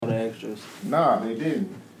the extras. Nah, they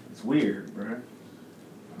didn't. It's weird, bro.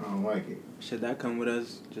 I don't like it. Shit, that come with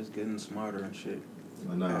us just getting smarter and shit.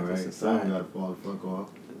 I know, right? Someone gotta fall the fuck off.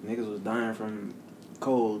 Niggas was dying from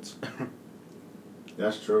colds.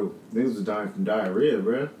 That's true. Niggas was dying from diarrhea,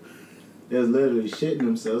 bro. They was literally shitting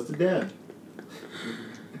themselves to death.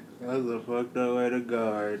 That's a fucked up way to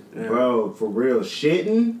go right there. Bro, for real,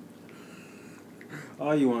 shitting?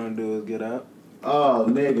 All you want to do is get up. Oh,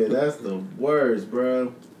 nigga, that's the worst,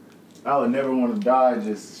 bro. I would never want to die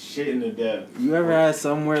just shitting to death. You ever had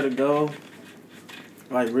somewhere to go?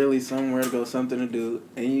 Like, really somewhere to go, something to do,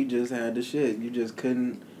 and you just had the shit. You just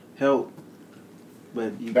couldn't help.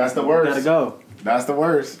 But you That's the worst. Gotta go. That's the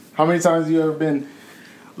worst. How many times have you ever been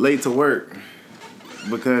late to work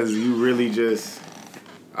because you really just,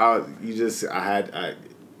 fuck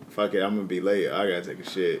it, I'm gonna be late. I gotta take a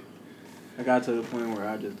shit. I got to the point where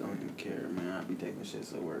I just don't even care, man. I be taking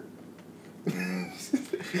shits at work. I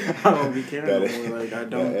don't be caring no more. Like, I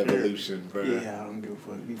don't care. Evolution, bro. Yeah, I don't give a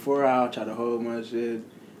fuck. Before, I'll try to hold my shit.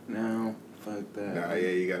 Now, fuck that. Nah, yeah,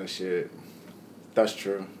 you gotta shit. That's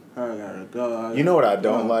true. I gotta go. You know what I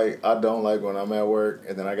don't like? I don't like when I'm at work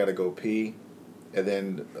and then I gotta go pee, and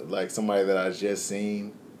then like somebody that I just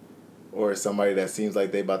seen, or somebody that seems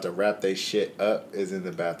like they about to wrap their shit up is in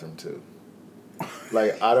the bathroom too.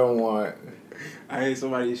 Like, I don't want. I hate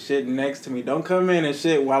somebody shitting next to me. Don't come in and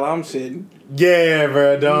shit while I'm shitting. Yeah,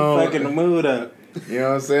 bro, don't. You fucking the mood up. You know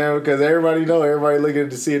what I'm saying? Because everybody looking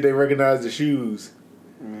to see if they recognize the shoes.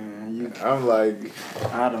 Man, I'm like,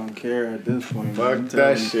 I don't care at this point. Fuck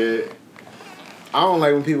that shit. I don't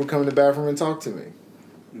like when people come in the bathroom and talk to me.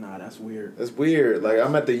 Nah, that's weird. That's weird. Like,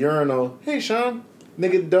 I'm at the urinal. Hey, Sean.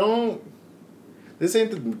 Nigga, don't. This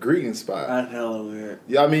ain't the greeting spot. That's hella weird.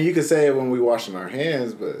 Yeah, I mean, you could say it when we washing our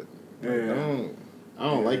hands, but yeah. I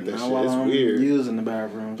don't like that Not shit. while It's I'm weird. using the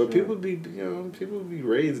bathroom. But people be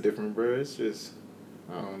raised different, bro. It's just,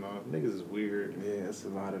 I don't know. Niggas is weird. Yeah, it's a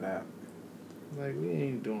lot of that. Like, we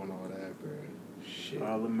ain't doing all that, bro. Shit.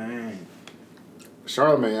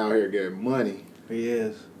 Charlamagne out here getting money. He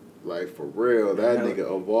is. Like, for real. That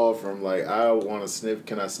nigga evolved from, like, I want to sniff,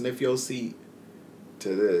 can I sniff your seat,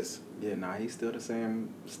 to this. Yeah, nah, he's still the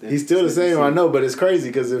same. He's still the same, I know, but it's crazy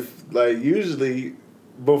because if, like, usually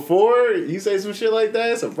before you say some shit like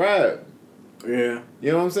that, it's a bribe. Yeah.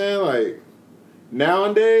 You know what I'm saying? Like,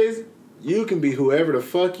 nowadays, you can be whoever the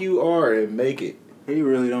fuck you are and make it. He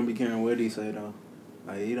really don't be caring what he say, though.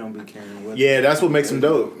 Like, he don't be caring what. Yeah, that's what makes him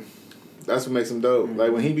dope. That's what makes him dope. Mm-hmm.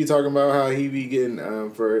 Like, when he be talking about how he be getting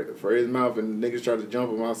for his mouth and niggas try to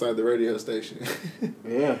jump him outside the radio station.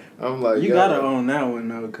 Yeah. I'm like, you gotta own that one,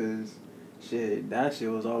 though, because, shit, that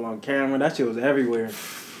shit was all on camera. That shit was everywhere.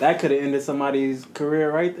 That could have ended somebody's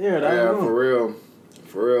career right there. Yeah, for real.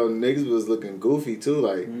 For real. Niggas was looking goofy, too.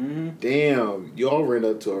 Like, damn, y'all ran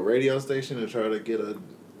up to a radio station and try to get a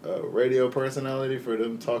radio personality for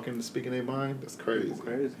them talking and speaking their mind? That's crazy.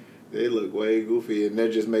 Crazy. They look way goofy, and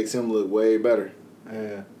that just makes him look way better.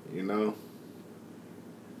 Yeah. You know?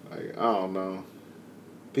 Like, I don't know.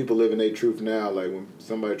 People living their truth now. Like, when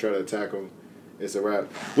somebody try to attack them, it's a wrap.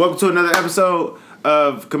 Welcome to another episode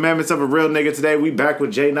of Commandments of a Real Nigga. Today, we back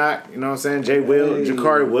with Jay Knock. You know what I'm saying? Jay Will,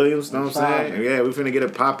 Jakari Williams. You know what I'm saying? Yeah, we finna get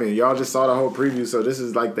it popping. Y'all just saw the whole preview, so this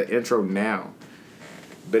is like the intro now.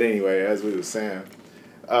 But anyway, as we were saying,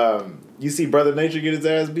 you see Brother Nature get his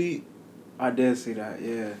ass beat? I did see that,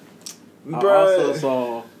 yeah. Bruh. I also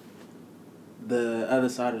saw the other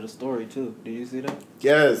side of the story, too. Did you see that?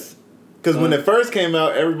 Yes. Because when it first came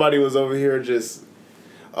out, everybody was over here just,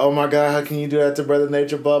 oh my God, how can you do that to Brother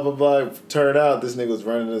Nature, blah, blah, blah. Turned out, this nigga was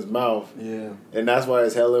running his mouth. Yeah. And that's why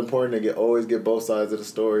it's hella important to always get both sides of the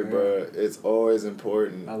story, bro. It's always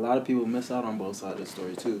important. A lot of people miss out on both sides of the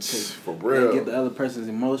story, too. For real. They get the other person's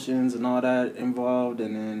emotions and all that involved,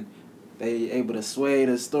 and then they able to sway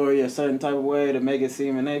the story a certain type of way to make it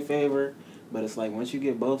seem in their favor. But it's like, once you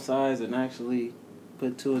get both sides and actually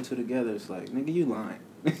put two and two together, it's like, nigga, you lying.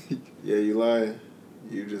 Yeah, you lying.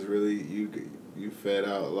 You just really, you fed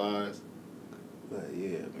out lies. But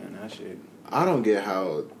yeah, man, that shit. I don't get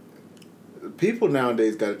how people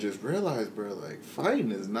nowadays gotta just realize, bro, like,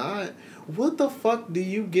 fighting is not, what the fuck do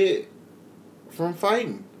you get from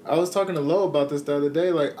fighting? I was talking to Lo about this the other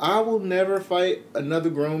day. Like, I will never fight another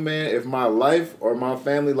grown man if my life or my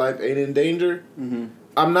family life ain't in danger. Mm-hmm.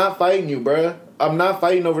 I'm not fighting you, bruh. I'm not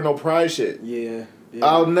fighting over no pride shit. Yeah.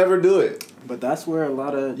 I'll never do it. But that's where a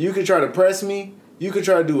lot of... You can try to press me. You can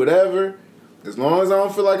try to do whatever. As long as I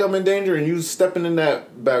don't feel like I'm in danger and you stepping in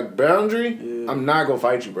that back boundary, I'm not going to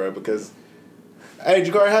fight you, bro. Because, hey,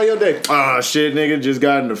 Jakari, how your day? Ah, shit, nigga, just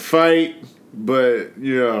got in a fight. But,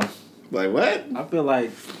 you know, like, what? I feel like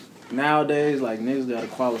nowadays, like, niggas gotta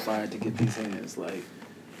qualify to get these hands. Like,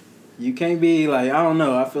 you can't be, like, I don't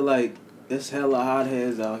know. I feel like there's hella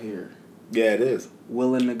hotheads out here. Yeah, it is.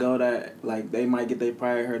 Willing to go that, like, they might get their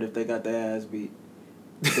pride hurt if they got their ass beat.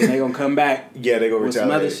 Then they gonna come back Yeah, they gonna with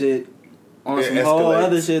retaliate. some other shit. On some whole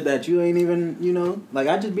other shit that you ain't even, you know, like,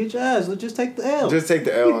 I just beat your ass. Let's just take the L. Just take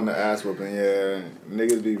the L on the ass whooping, yeah.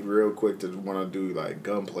 Niggas be real quick to want to do, like,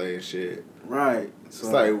 gunplay and shit. Right. So,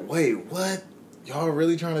 it's like, wait, what? Y'all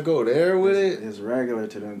really trying to go there with it? It's regular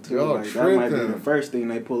to them, too. Y'all like, tripping. that might be the first thing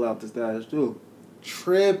they pull out the stash, too.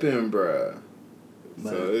 Tripping, bruh. But,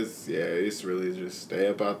 so, it's really just stay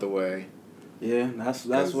up out the way. Yeah, that's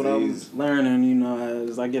what I'm learning, you know,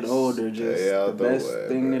 as I get older. Just the best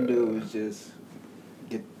thing to do is just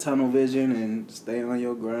get tunnel vision and stay on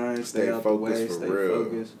your grind, stay out the way, stay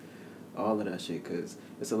focused, all of that shit. Cause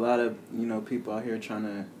it's a lot of, you know, people out here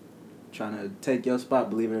trying to take your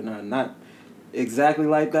spot. Believe it or not exactly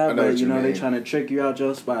like that, but you know they trying to trick you out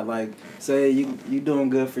your spot. Like, say you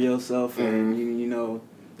doing good for yourself, and you know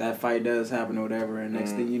that fight does happen or whatever, and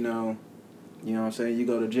next thing you know what I'm saying, you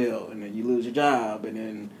go to jail, and then you lose your job, and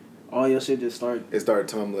then all your shit just start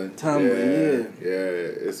tumbling. Yeah,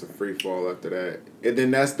 it's a free fall after that, and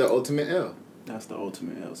then that's the ultimate L. That's the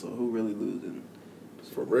ultimate L. So who really losing?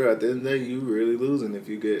 For real, at the end of the day, you really losing if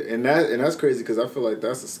you get and that's crazy because I feel like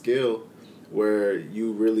that's a skill where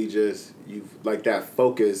you really just like that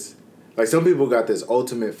focus. Like some people got this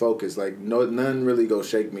ultimate focus. Like none really go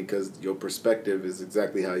shake me because your perspective is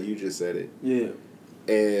exactly how you just said it. Yeah,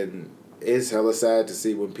 and it's hella sad to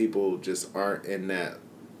see when people just aren't in that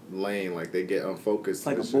lane, like they get unfocused. It's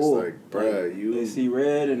like it's a bull. Just like, bruh, they see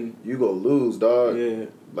red and you go lose, dog. Yeah,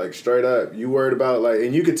 like straight up. You worried about like,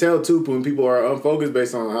 and you can tell too when people are unfocused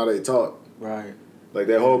based on how they talk. Right. Like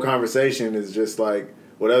their whole conversation is just like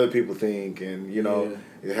what other people think, and you know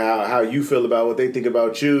how you feel about what they think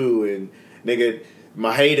about you, and nigga,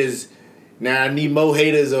 my haters. Now I need more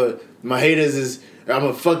haters, or my haters is. I'm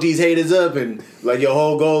gonna fuck these haters up, and like your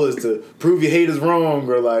whole goal is to prove your haters wrong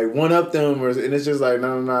or like one up them, and it's just like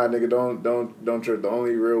no, nigga, don't trip. The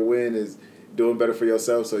only real win is doing better for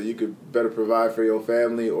yourself, so you could better provide for your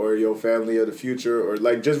family or your family of the future, or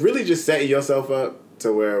like just really just setting yourself up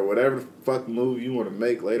to where whatever the fuck move you want to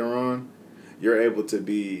make later on, you're able to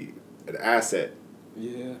be an asset.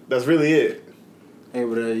 Yeah, that's really it.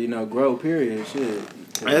 Able to grow. Period. Shit.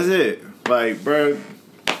 That's it. Like, bro.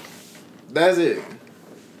 That's it.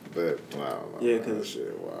 But, wow. Yeah, because...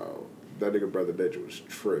 shit, wow. That nigga Brother Nature was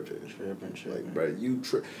tripping. Tripping. Like, bro,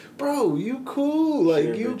 Bro, you cool.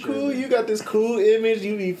 Like, you cool. You got this cool image.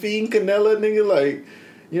 You be feeding Canella, nigga. Like,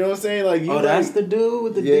 you know what I'm saying? Like, you that's the dude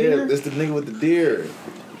with the deer? Yeah, that's the nigga with the deer.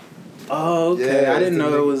 Oh, okay. Yeah, I didn't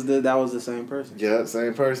know that was the same person. Yeah,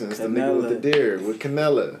 same person. It's the nigga with the deer, with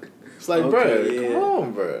Canella. It's like, bro, come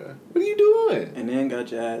on, bro. What are you doing? And then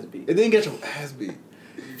got your ass beat.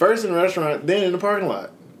 First in the restaurant, then in the parking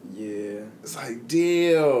lot. Yeah. It's like,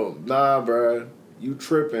 damn. Nah, bro. You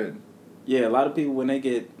tripping. Yeah, a lot of people, when they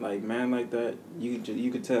get, like, mad like that, you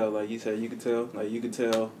could tell. Like you said, you could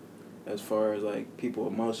tell as far as, like, people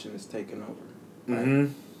emotions taking over.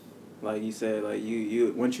 Mm-hmm. Like you said, like,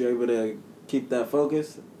 you once you're able to keep that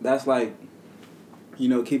focus, that's like,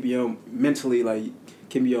 keeping your mentally, like,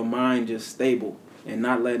 keeping your mind just stable and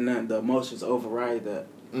not letting the emotions override that.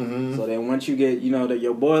 Mm-hmm. So then once you get, that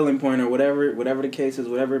your boiling point or whatever the case is,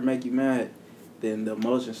 whatever make you mad, then the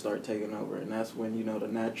emotions start taking over, and that's when the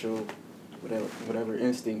natural, whatever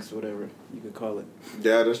instincts, whatever you could call it.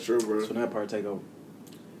 Yeah, that's true, bro. That's when that part take over.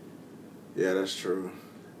 Yeah, that's true.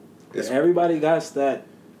 Everybody got that,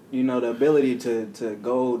 the ability to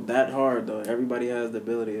go that hard though. Everybody has the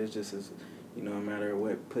ability. It's just a matter of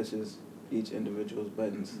what pushes each individual's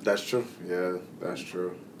buttons. That's true. Yeah, that's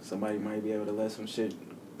true. Somebody might be able to let some shit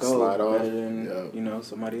go slide off better than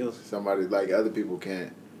somebody else. Somebody like other people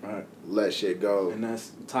can't let shit go. And that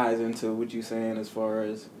ties into what you're saying as far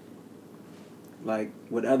as like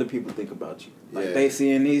what other people think about you. Like they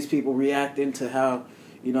seeing these people reacting to how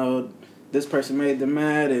this person made them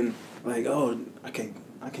mad, and like, oh, I can't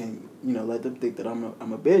let them think that I'm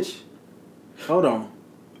a bitch. Hold on.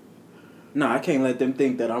 No, I can't let them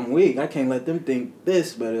think that I'm weak. I can't let them think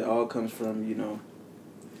this, but it all comes from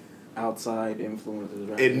outside influences,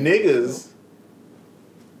 right? And niggas,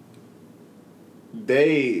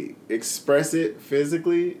 they express it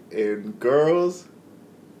physically, and girls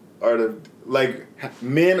are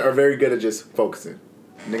men are very good at just focusing.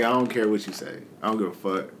 Nigga, I don't care what you say. I don't give a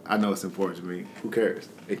fuck. I know it's important to me. Who cares?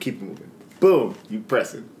 And keep moving. Boom, you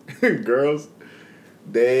pressing. Girls,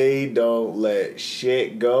 they don't let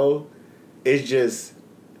shit go. It's just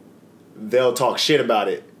they'll talk shit about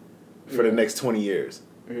it for the next 20 years.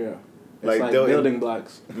 Yeah. It's like building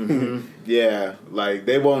blocks. Mm-hmm. Yeah, like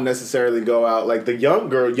they won't necessarily go out. Like the young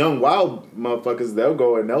wild motherfuckers, they'll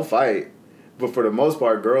go and they'll fight. But for the most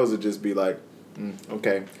part, girls would just be like,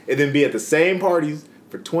 okay. And then be at the same parties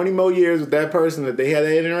for 20 more years with that person that they had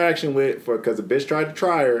that interaction with because a bitch tried to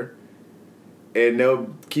try her. And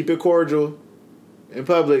they'll keep it cordial in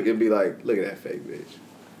public and be like, look at that fake bitch.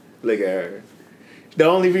 Look at her. The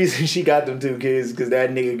only reason she got them 2 kids is because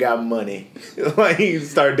that nigga got money. Like, he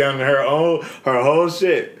started down to her whole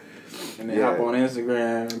shit. And they hop on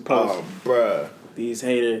Instagram and post. Oh, bruh. These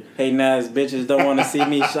hating ass bitches don't want to see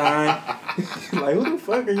me shine. Like, who the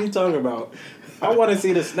fuck are you talking about? I want to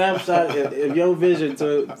see the snapshot of your vision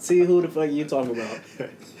to see who the fuck you talking about.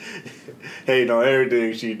 Hating on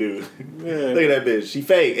everything she do. Yeah. Look at that bitch. She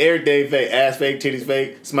fake. Everything fake. Ass fake, titties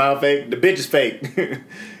fake, smile fake. The bitch is fake.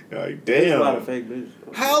 Like, damn. There's a lot of fake bitches.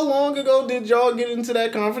 How long ago did y'all get into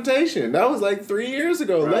that confrontation? That was like 3 years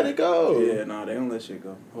ago. Right. Let it go. Yeah, no, they don't let shit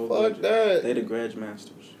go. Fuck that. They the grudge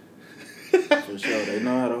masters. For sure. They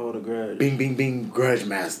know how to hold a grudge. Bing, bing, bing. Grudge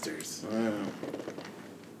masters. Yeah.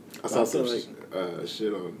 I saw some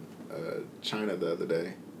shit on China the other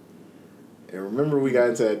day. And remember we got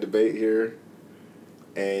into that debate here,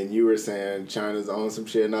 and you were saying China's on some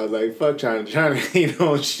shit, and I was like, fuck China. China ain't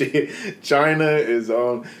on shit. China is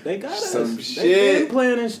on they got some us. shit. They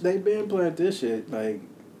been playing this shit. Like,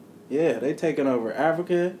 yeah, they taking over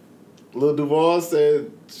Africa. Lil Duval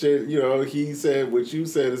said shit, he said what you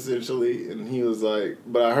said essentially, and he was like,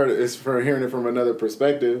 but I heard it's from hearing it from another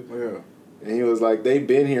perspective. Yeah. And he was like, they've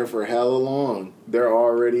been here for hella long. They're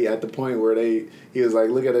already at the point where he was like,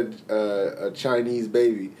 look at a Chinese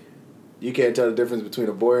baby. You can't tell the difference between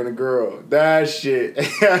a boy and a girl. That shit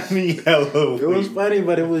had me hella weak. It was funny,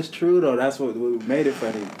 but it was true, though. That's what made it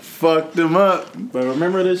funny. Fucked them up. But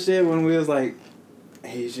remember this shit when we was like,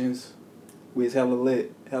 Asians? We was hella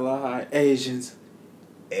lit, hella high. Asians.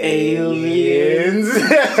 Aliens.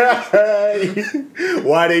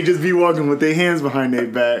 Why they just be walking with their hands behind their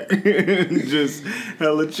back? Just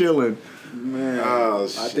hella chilling. Man, I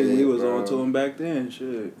think we was on to them back then.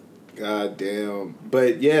 Shit. God damn.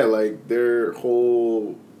 But yeah, like their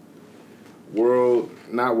whole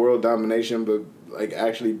not world domination, but like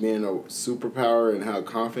actually being a superpower and how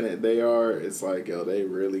confident they are, it's like, yo, they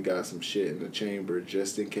really got some shit in the chamber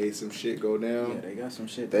just in case some shit go down. Yeah, they got some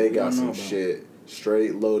shit. They got some shit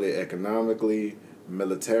straight loaded economically,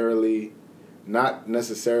 militarily, not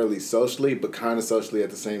necessarily socially, but kind of socially at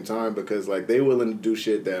the same time, because like they willing to do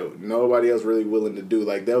shit that nobody else really willing to do.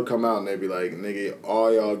 Like they'll come out and they be like, nigga,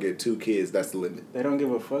 all y'all get 2 kids, that's the limit. They don't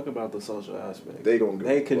give a fuck about the social aspect. They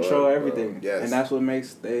control everything. Yes. And that's what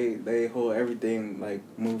makes they hold everything like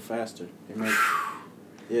move faster.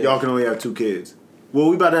 Y'all can only have 2 kids. Well,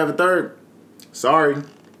 we about to have a 3rd. Sorry.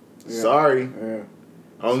 Yeah. Sorry. Yeah.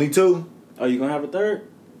 Only 2. Oh, you gonna have a 3rd?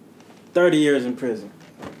 30 years in prison.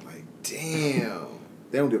 Like, damn.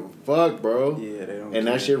 They don't give a fuck, bro. Yeah, they don't. And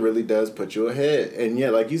that shit really does put you ahead. And yeah,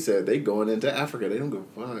 like you said, they going into Africa. They don't give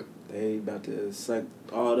a fuck. They about to suck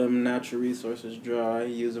all them natural resources dry,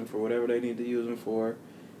 use them for whatever they need to use them for,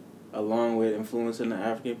 along with influencing the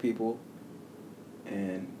African people.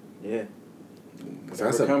 And yeah,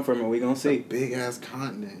 whatever come from it, we gonna see. Big ass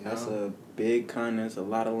continent. That's a big continent. It's a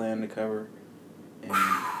lot of land to cover, and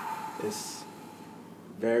it's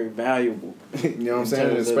very valuable. You know what I'm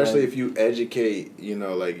saying? Especially if you educate,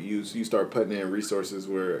 like you start putting in resources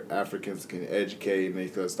where Africans can educate and they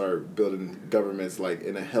can start building governments like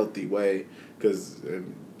in a healthy way. Because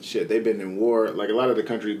shit, they've been in war. Like a lot of the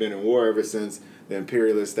countries been in war ever since the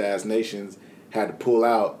imperialist ass nations had to pull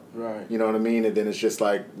out. Right. You know what I mean? And then it's just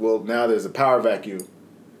like, well, now there's a power vacuum.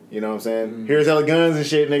 You know what I'm saying? Mm-hmm. Here's hella guns and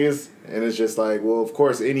shit, niggas. And it's just like, well, of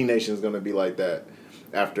course, any nation's gonna be like that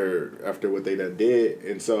after what they done did.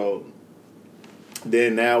 And so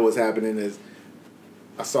then now what's happening is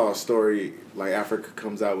I saw a story like Africa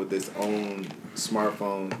comes out with its own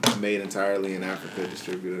smartphone made entirely in Africa,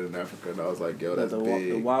 distributed in Africa. And I was like, yo, that's big.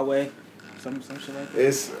 The Huawei, some shit like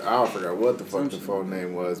that. I forgot what the fuck the phone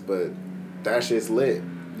name was, but that shit's lit,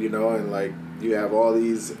 and like you have all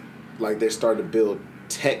these, like they're starting to build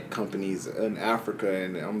tech companies in Africa,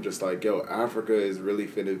 and I'm just like, yo, Africa is really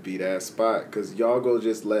finna be that spot, because y'all go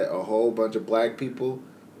just let a whole bunch of black people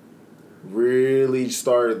really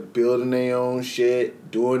start building their own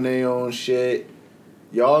shit, doing their own shit.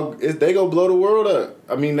 Y'all, they go blow the world up.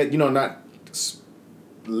 I mean, not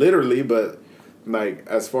literally, but like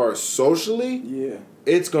as far as socially, yeah,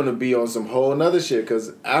 it's gonna be on some whole nother shit,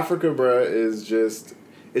 because Africa, bruh, is just,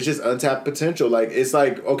 it's just untapped potential. Like, it's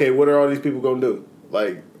like, okay, what are all these people gonna do?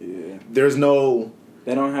 Like, yeah, there's no...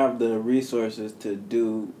 They don't have the resources to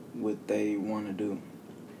do what they want to do.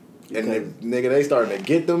 And nigga, they starting to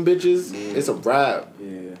get them bitches. Yeah. It's a wrap.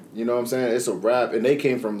 Yeah. You know what I'm saying? It's a wrap. And they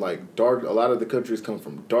came from like dark. A lot of the countries come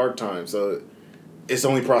from dark times, so it's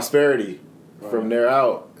only prosperity from there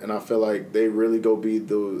out. And I feel like they really go be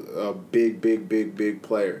the big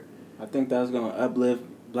player. I think that's gonna uplift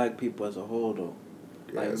black people as a whole, though.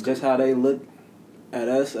 Yeah, like just how they look at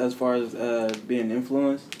us as far as being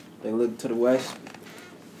influenced. They look to the West.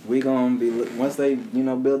 We gonna be, once they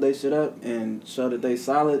build their shit up and show that they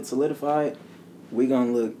solidified. We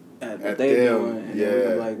gonna look at what they doing and we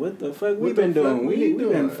be like, what the fuck we been doing? We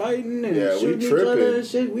been fighting and shooting each other and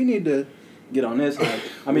shit. We need to get on this hype.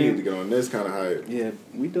 We need to get on this kind of hype. Yeah,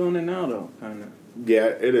 we doing it now though, kind of. Yeah,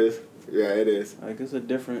 it is. Yeah, it is. Like it's a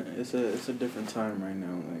different time right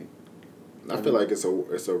now. Like I feel like it's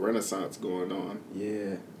a renaissance going on.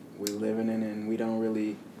 Yeah, we're living in it and we don't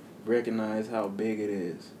really recognize how big it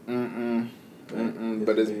is.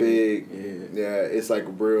 But it's big. Yeah, it's like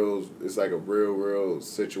a real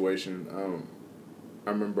situation. I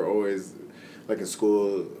remember always, like in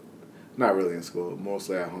school, not really in school,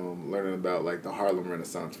 mostly at home, learning about like the Harlem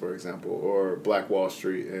Renaissance, for example, or Black Wall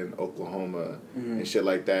Street in Oklahoma and shit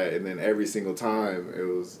like that. And then every single time it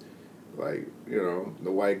was like,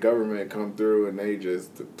 the white government come through and they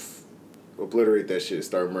just obliterate that shit,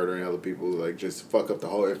 start murdering other people, like just fuck up the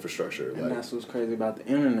whole infrastructure. And that's what's crazy about the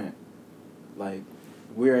internet. Like,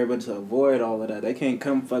 we're able to avoid all of that. They can't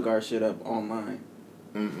come fuck our shit up online.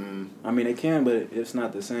 I mean, they can, but it's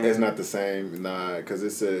not the same. It's not the same, nah, because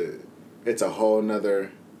it's a whole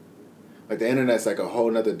nother, like the internet's like a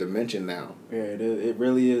whole nother dimension now. Yeah, it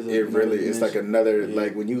really is. It's like another,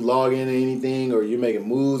 like when you log into anything or you're making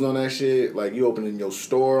moves on that shit, like you opening your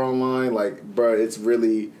store online, like, bro, it's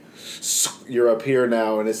really, you're up here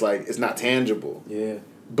now and it's like, it's not tangible. Yeah.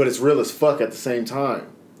 But it's real as fuck at the same time.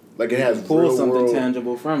 Like it has pull real something world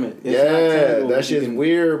tangible from it. It's yeah, that shit's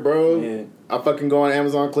weird, bro. Yeah. I fucking go on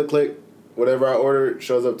Amazon, click, whatever I order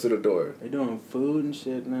shows up to the door. They doing food and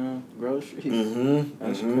shit now, groceries.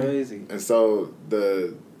 That's crazy. And so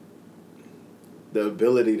the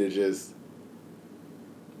ability to just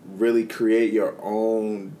really create your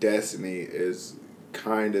own destiny is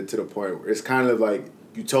kind of to the point where it's kind of like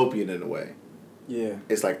utopian in a way. Yeah.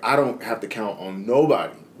 It's like I don't have to count on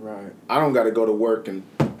nobody. Right. I don't got to go to work and,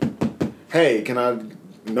 hey, can I?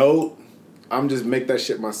 No, I'm just make that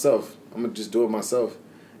shit myself. I'm gonna just do it myself,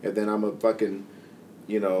 and then I'm a fucking,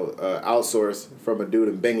 outsource from a dude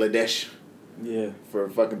in Bangladesh. Yeah. For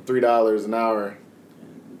fucking $3 an hour.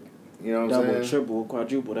 You know what I'm saying? Double, triple,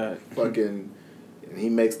 quadruple that. Fucking, and he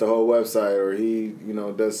makes the whole website, or he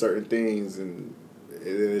does certain things, and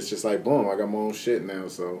it's just like boom, I got my own shit now.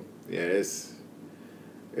 So yeah, it's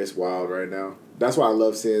wild right now. That's why I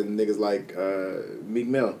love seeing niggas like Meek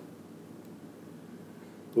Mill,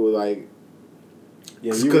 who like,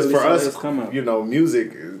 because really for us,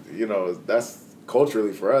 music, that's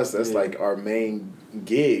culturally for us, that's like our main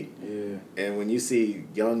gig. Yeah. And when you see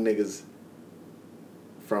young niggas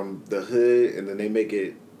from the hood and then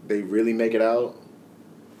they really make it out,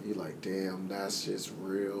 you're like, damn, that's just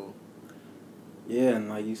real. Yeah, and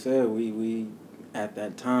like you said, we at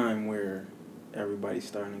that time where everybody's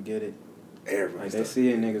starting to get it. Everybody's like they see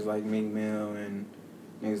it, niggas like Meek Mill and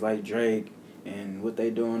niggas like Drake and what they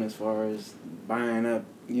doing as far as buying up,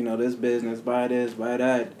 this business, buy this, buy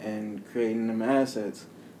that, and creating them assets.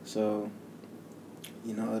 So,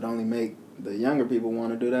 it only make the younger people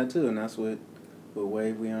want to do that too, and that's what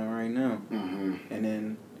wave we on right now. Mm-hmm. And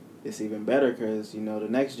then it's even better because, the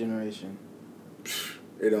next generation.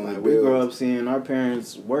 It only we grew up seeing our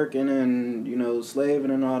parents working and,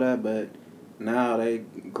 slaving and all that, but now they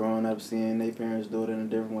growing up seeing their parents do it in a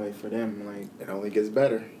different way for them. Like it only gets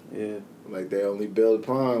better. Yeah. Like they only build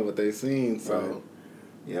upon what they seen. So,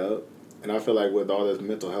 yep. And I feel like with all this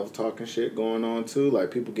mental health talk and shit going on too,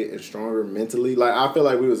 like people getting stronger mentally. Like I feel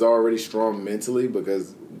like we was already strong mentally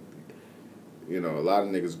because, a lot of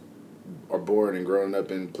niggas are born and growing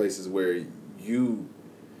up in places where you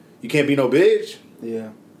can't be no bitch.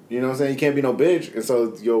 Yeah. You know what I'm saying? You can't be no bitch. And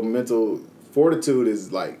so your mental fortitude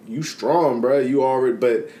is like, you strong, bro. You already,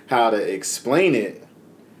 but how to explain it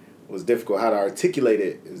was difficult. How to articulate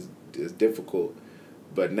it is difficult.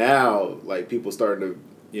 But now, like, people starting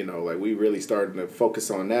to, like, we really starting to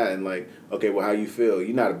focus on that and like, okay, well, how you feel?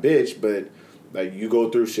 You're not a bitch, but like, you go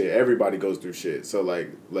through shit. Everybody goes through shit. So like,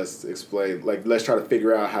 let's explain, like, let's try to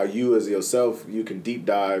figure out how you as yourself, you can deep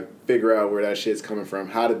dive, figure out where that shit's coming from,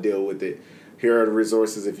 how to deal with it. Here are the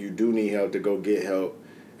resources if you do need help to go get help.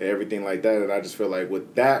 And everything like that, and I just feel like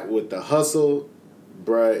with the hustle,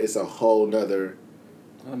 bruh, it's a whole nother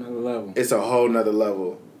level. It's a whole nother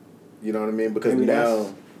level. You know what I mean? Because maybe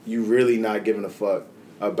now you really not giving a fuck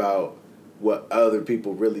about what other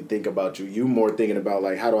people really think about you. You more thinking about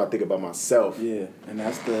like, how do I think about myself? Yeah, and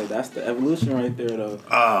that's the evolution right there, though.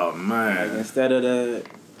 Oh man! Like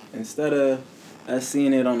instead of us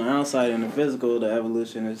seeing it on the outside in the physical, the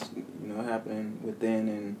evolution is happening within,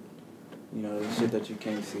 and the shit that you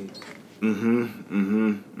can't see.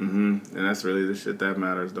 And that's really the shit that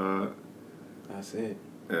matters, dog. That's it.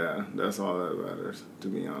 Yeah, that's all that matters. To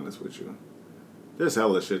be honest with you, there's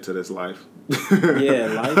hella shit to this life. Yeah,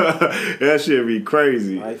 life. That shit be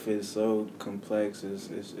crazy. Life is so complex.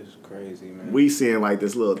 It's crazy, man. We seeing like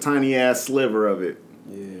this little tiny ass sliver of it.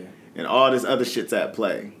 Yeah. And all this other shit's at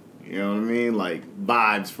play. You know what I mean? Like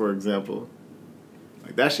vibes, for example.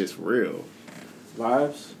 Like that shit's real.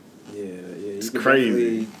 Vibes? Yeah. It's You can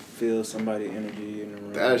crazy. Feel somebody's energy in the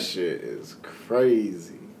room. That shit is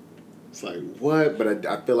crazy. It's like what? But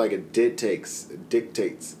I feel like it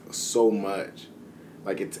dictates so much.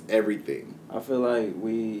 Like it's everything. I feel like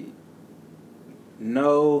we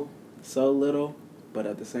know so little, but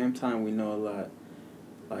at the same time we know a lot.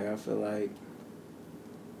 Like I feel like,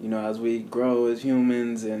 as we grow as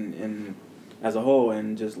humans and as a whole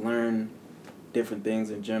and just learn different things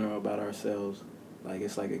in general about ourselves, like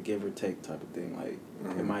it's like a give or take type of thing. Like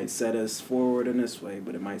it might set us forward in this way,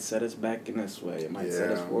 but it might set us back in this way. It might set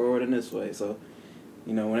us forward in this way. So,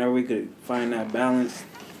 whenever we could find that balance,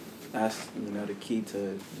 that's, the key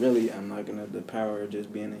to really unlocking the power of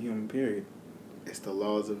just being a human, period. It's the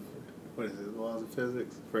laws of, what is it, laws of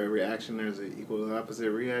physics? For every action, there's an equal and opposite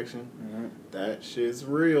reaction. Mm-hmm. That shit's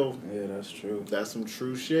real. Yeah, that's true. That's some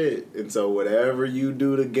true shit. And so whatever you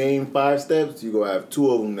do to gain 5 steps, you're going to have 2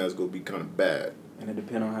 of them that's going to be kind of bad. And it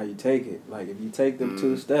depends on how you take it. Like, if you take them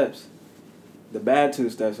 2 steps, the bad 2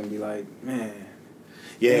 steps, and be like, man.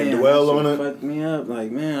 Yeah, and dwell on it. Fucked me up.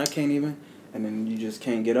 Like, man, I can't even. And then you just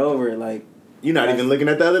can't get over it. Like, you're not even looking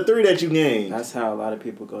at the other 3 that you gained. That's how a lot of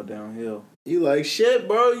people go downhill. You like, shit,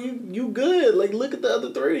 bro, you good. Like, look at the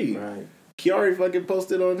other 3. Right. Kiari fucking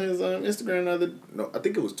posted on his Instagram I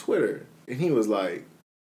think it was Twitter. And he was like,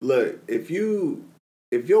 look, if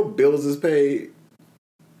your bills is paid,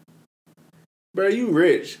 bro, you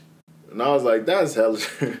rich. And I was like, that's hella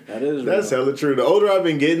true. That's hella true. The older I've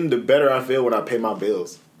been getting, the better I feel when I pay my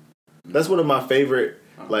bills. That's one of my favorite,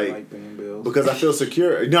 like paying bills. Because I feel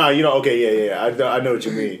secure. No, okay, yeah. I know what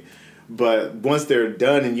you mean. But once they're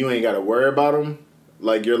done and you ain't got to worry about them,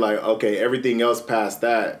 like, you're like, okay, everything else past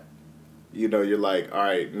that, you're like, all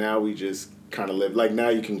right, now we just kind of live. Like, now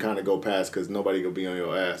you can kind of go past because nobody will be on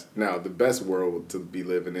your ass. Now, the best world to be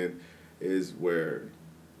living in is where,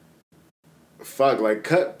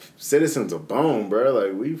 cut citizens a bone, bro.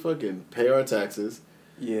 Like, we fucking pay our taxes.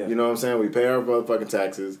 Yeah. You know what I'm saying? We pay our motherfucking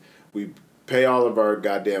taxes. We pay all of our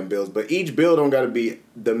goddamn bills. But each bill don't got to be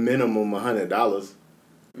the minimum $100.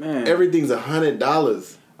 Man. Everything's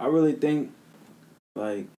 $100. I really think,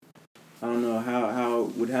 like, I don't know how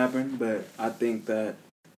it would happen, but I think that,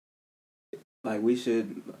 like, we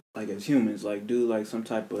should, like, as humans, like, do, like, some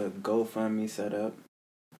type of GoFundMe setup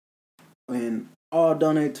and all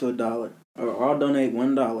donate to $1 or all donate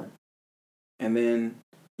 $1. And then,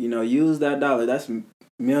 use that dollar. That's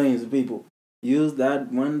millions of people. Use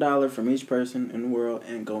that $1 from each person in the world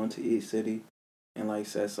and go into each city and, like,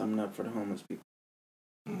 set something up for the homeless people.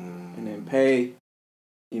 And then pay,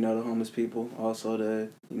 the homeless people also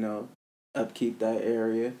to, upkeep that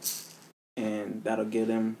area. And that'll give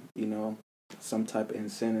them, some type of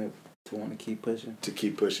incentive to want to keep pushing. To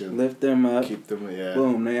keep pushing. Lift them up. Keep them, yeah.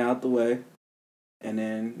 Boom, they out the way. And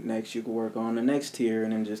then next you can work on the next tier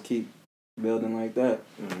and then just keep building like that.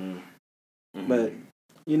 Mm-hmm. Mm-hmm. But,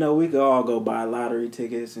 we could all go buy lottery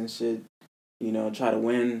tickets and shit, try to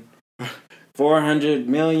win $400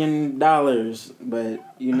 million. But,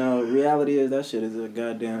 reality is that shit is a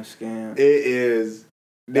goddamn scam. It is.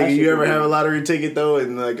 Nigga, you ever have a lottery ticket, though,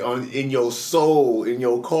 and, like, in your soul, in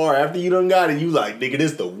your car, after you done got it, you like, nigga,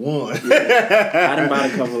 this the one. Yeah. I done bought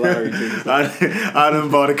a couple lottery tickets. I done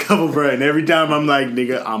bought a couple, bro, and every time I'm like,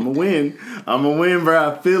 nigga, I'm a win, bro.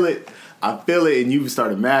 I feel it, and you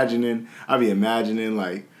start imagining. I be imagining,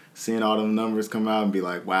 like, seeing all them numbers come out and be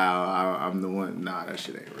like, wow, I'm the one. Nah, that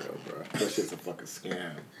shit ain't real, bro. That shit's a fucking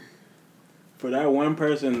scam. For that one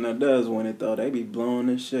person that does win it, though, they be blowing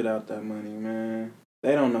the shit out that money, man.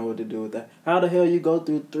 They don't know what to do with that. How the hell you go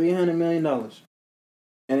through $300 million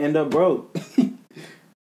and end up broke?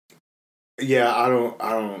 Yeah,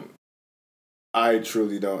 I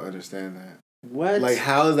truly don't understand that. What? Like,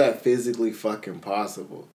 how is that physically fucking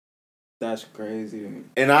possible? That's crazy to me.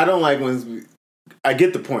 And I don't like when I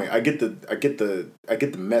get the point. I get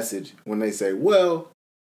the message when they say, well,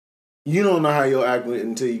 You don't know how you'll act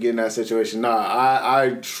until you get in that situation. Nah,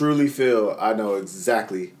 I truly feel I know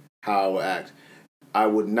exactly how I would act. I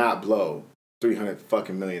would not blow $300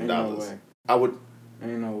 fucking million. No way. I would.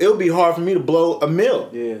 Ain't no way. It would be hard for me to blow $1 million.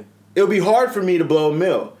 Yeah. It would be hard for me to blow $1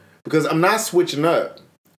 million because I'm not switching up.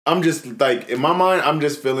 I'm just like in my mind. I'm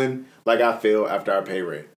just feeling like I feel after I pay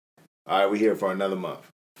rent. All right, we here for another month.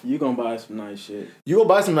 You gonna buy some nice shit. You gonna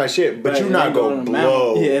buy some nice shit, but you not gonna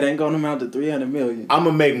blow. Yeah, it ain't gonna amount to $300 million. I'm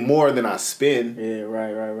gonna make more than I spend. Yeah,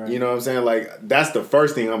 right. You know what I'm saying? Like that's the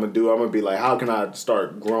first thing I'm gonna do. I'm gonna be like, how can I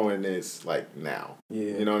start growing this like now?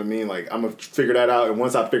 Yeah. You know what I mean? Like I'm gonna figure that out, and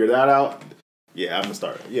once I figure that out, yeah, I'm gonna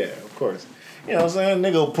start. Yeah, of course. You know what I'm saying?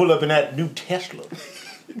 Nigga will pull up in that new Tesla.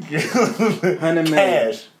 100 million.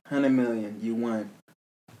 Cash. 100 million. You won.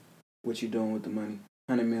 What you doing with the money?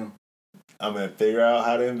 100 mil. I'm gonna figure out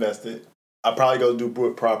how to invest it. I'll probably go do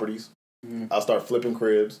properties. Mm-hmm. I'll start flipping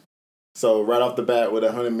cribs. So right off the bat with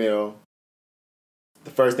 100 mil, the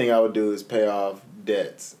first thing I would do is pay off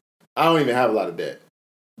debts. I don't even have a lot of debt,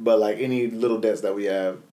 but like any little debts that we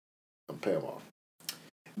have, I'm pay them off.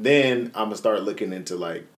 Then I'm gonna start looking into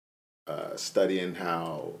like studying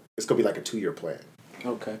how it's gonna be like a 2-year plan.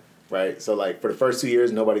 Okay. Right. So like for the first 2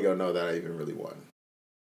 years, nobody gonna know that I even really won.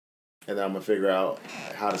 And then I'm gonna figure out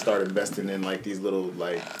how to start investing in like these little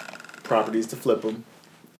like properties to flip them.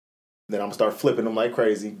 Then I'm gonna start flipping them like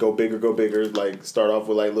crazy. Go bigger. Like start off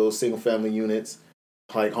with like little single family units,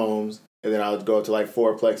 like homes, and then I'll go up to like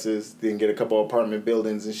fourplexes. Then get a couple apartment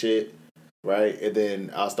buildings and shit, right? And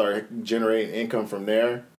then I'll start generating income from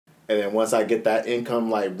there. And then once I get that income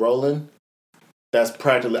like rolling, that's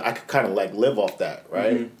practically I could kind of like live off that,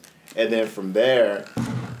 right? Mm-hmm. And then from there,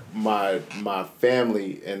 my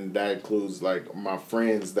family, and that includes like my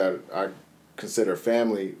friends that I consider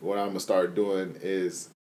family, what I'm gonna start doing is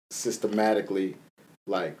systematically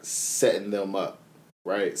like setting them up,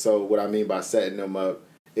 right? So what I mean by setting them up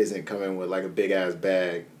isn't coming with like a big ass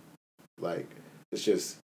bag. Like it's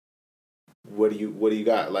just what do you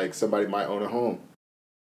got? Like somebody might own a home.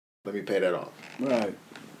 Let me pay that off. Right.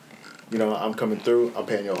 You know, I'm coming through, I'm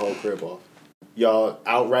paying your whole crib off. Y'all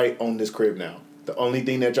outright own this crib now. The only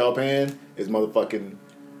thing that y'all paying is motherfucking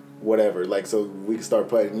whatever. Like, so we can start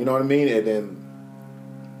putting, you know what I mean? And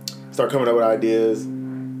then start coming up with ideas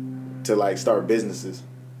to, like, start businesses.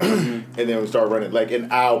 And then we start running. Like,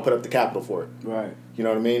 and I'll put up the capital for it. Right. You know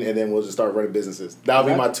what I mean? And then we'll just start running businesses. That'll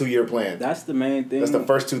be my 2-year plan. That's the main thing. That's the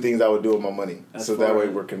first 2 things I would do with my money. So that way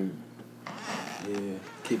we can... Yeah,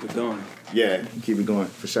 keep it going. Yeah, keep it going,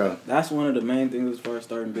 for sure. That's one of the main things as far as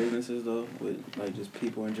starting businesses, though, with, like, just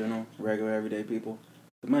people in general, regular, everyday people.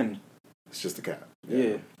 The money. It's just the cap.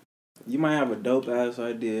 Yeah. You might have a dope-ass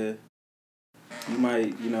idea. You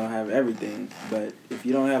might, have everything. But if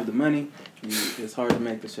you don't have the money, it's hard to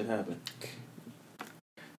make this shit happen.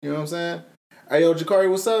 You know what I'm saying? Hey, yo, Jakari,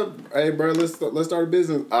 what's up? Hey, bro, let's start a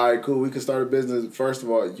business. All right, cool. We can start a business. First of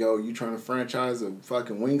all, yo, you trying to franchise a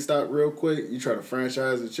fucking Wingstop real quick? You trying to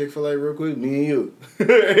franchise a Chick-fil-A real quick? Me and you.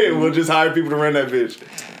 We'll just hire people to run that bitch.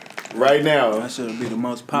 Right now. That should be the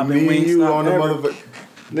most popping Wingstop Me and you on the ever. motherfucker.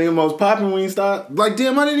 Nigga, most popping Wingstop. Like,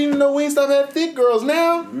 damn, I didn't even know Wingstop had thick girls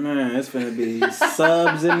now. Man, it's finna be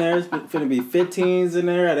subs in there. It's finna be 15s in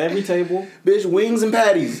there at every table. Bitch, wings and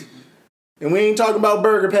patties. And we ain't talking about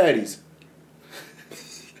burger patties.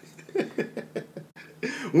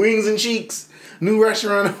 Wings and Cheeks. New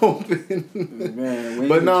restaurant open. Man,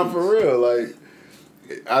 but no, for real. Like,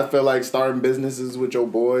 I feel like starting businesses with your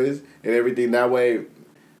boys and everything. That way,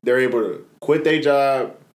 they're able to quit their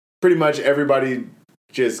job. Pretty much everybody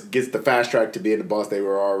just gets the fast track to being the boss they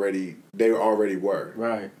already were.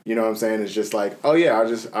 Right. You know what I'm saying? It's just like, oh yeah,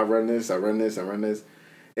 I run this. And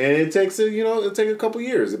it takes it'll take a couple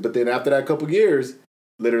years. But then after that couple years,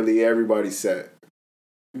 literally everybody's set.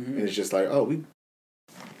 Mm-hmm. And it's just like, oh,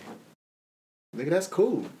 nigga, that's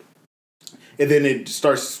cool. And then it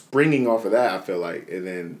starts springing off of that, I feel like. And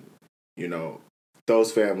then,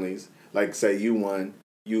 those families, like say you won,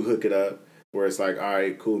 you hook it up, where it's like, all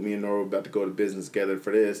right, cool, me and Nora about to go to business together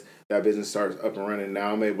for this. That business starts up and running.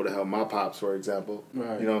 Now I'm able to help my pops, for example.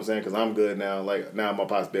 Right. You know what I'm saying? Because I'm good now. Like, now my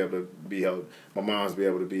pops be able to be helped. My mom's be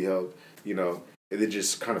able to be helped. And it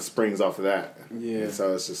just kind of springs off of that. Yeah. And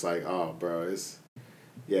so it's just like, oh, bro,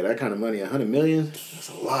 yeah, that kind of money, $100 million, that's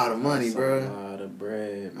a lot of money, that's bro. A lot of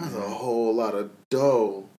bread, man. That's a whole lot of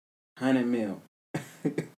dough. 100 mil.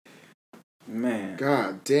 Man.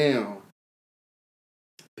 God damn.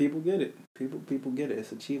 People get it. People get it.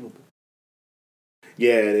 It's achievable.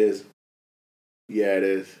 Yeah, it is.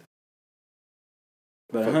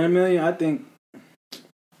 But 100 million, I think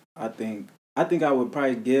I would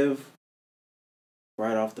probably give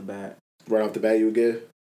right off the bat. Right off the bat, you would give?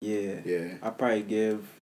 Yeah. I probably give,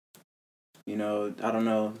 I don't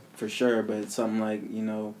know for sure, but something like,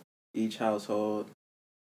 each household,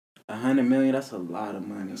 $100 million. That's a lot of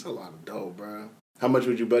money. That's a lot of dough, bro. How much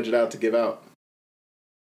would you budget out to give out?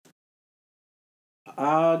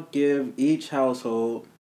 I'll give each household.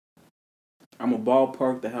 I'm gonna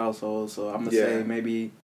ballpark the household, so I'm gonna say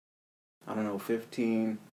maybe, I don't know,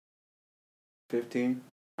 15.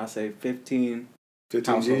 I say 15.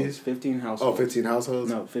 15 households. G's? 15 households. Oh, 15 households?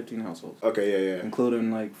 No, 15 households. Okay, yeah. Including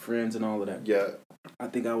like friends and all of that. Yeah. I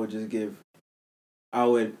think I would just give. I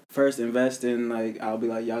would first invest in like, I'll be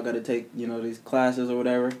like, y'all gotta take, these classes or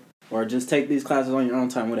whatever, or just take these classes on your own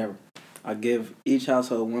time, whatever. I give each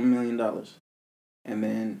household $1 million, and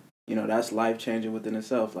then that's life changing within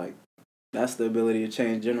itself. Like, that's the ability to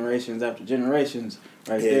change generations after generations,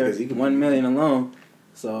 right there. 1 million alone.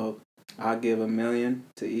 So I'll give $1 million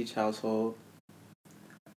to each household.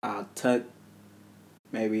 I'll tuck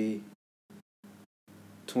maybe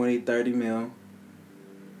 20-30 mil.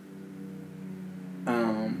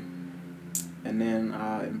 And then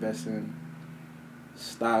I invest in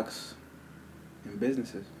stocks and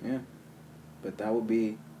businesses. Yeah, but that would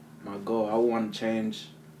be my goal. I want to change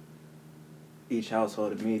each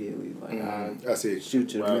household immediately. Like I see.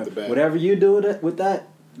 Shoot you. Right off the bat. Whatever you do with that,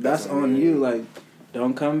 that's on you. Like,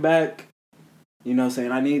 don't come back.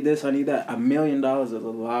 Saying I need this, I need that. $1 million is a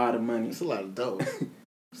lot of money. It's a lot of dough.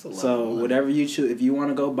 So whatever you choose, if you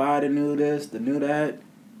want to go buy the new this, the new that,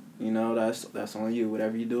 that's on you.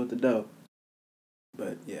 Whatever you do with the dough.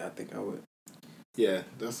 But yeah, I think I would. Yeah,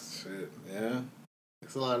 that's shit. Yeah,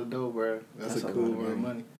 it's a lot of dough, bro. That's a cool amount of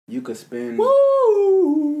money. You could spend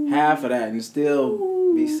half of that and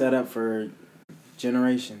still be set up for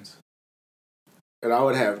generations. And I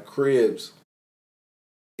would have cribs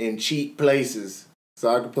in cheap places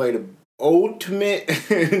so I could play the ultimate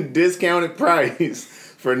discounted price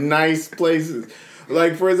for nice places.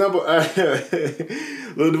 Like, for example,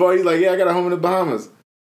 Lil Duval, he's like, yeah, I got a home in the Bahamas.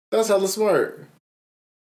 That's hella smart.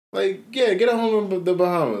 Like, yeah, get a home in the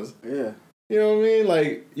Bahamas. Yeah. You know what I mean?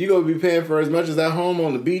 Like, you gonna be paying for as much as that home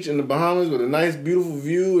on the beach in the Bahamas with a nice, beautiful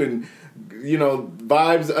view and,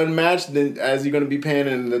 vibes unmatched as you're gonna be paying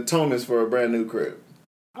in the Thomas for a brand new crib.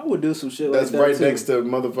 I would do some shit like that. That's right next to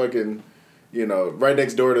motherfucking, right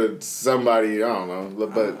next door to somebody, I don't know.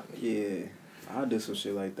 But yeah, I'll do some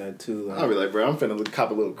shit like that too. Like, I'll be like, bro, I'm finna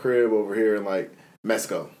cop a little crib over here in like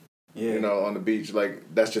Mexico. Yeah. On the beach. Like,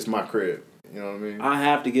 that's just my crib. You know what I mean? I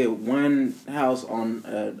have to get one house on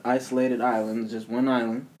an isolated island, just one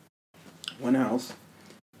island, one house,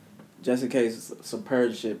 just in case some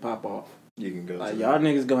purge shit pop off. You can go. Like, y'all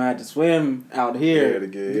niggas gonna have to swim out here. Yeah, to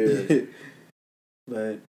get here.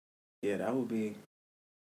 But, yeah, that would be,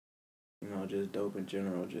 just dope in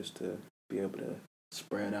general, just to be able to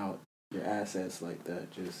spread out your assets like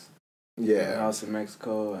that. Just a house in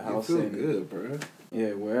Mexico, a house in... good, bro.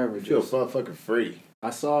 Yeah, wherever. You feel fucking free.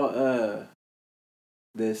 I saw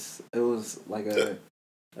this, it was like a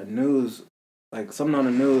news, like something on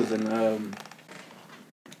the news, and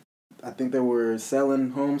I think they were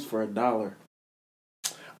selling homes for $1.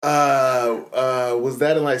 Was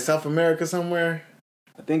that in like South America somewhere?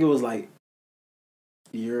 I think it was like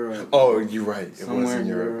Europe. Oh, you're right. It somewhere was in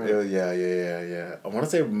Europe. Yeah. I want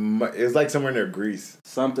to say it was like somewhere near Greece.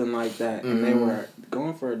 Something like that. And they were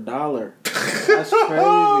going for $1. That's crazy.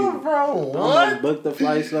 Oh, bro, what? Booked the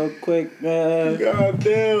flight so quick, man.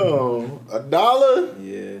 Goddamn. $1?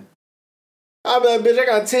 Yeah. I bet, bitch, I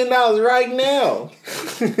got $10 right now.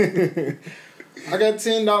 I got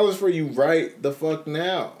 $10 for you right the fuck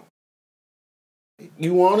now.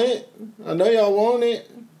 You want it? I know y'all want it,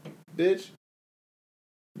 bitch.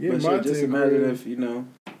 Yeah, but shit, just imagine if,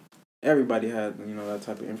 everybody had, that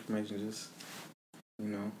type of information, just,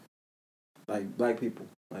 like black people.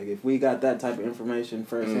 Like, if we got that type of information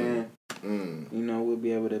firsthand, we'll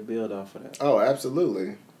be able to build off of that. Oh,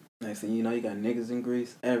 absolutely. Next thing you know, you got niggas in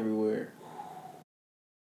Greece everywhere.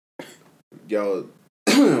 Yo,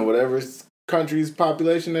 whatever country's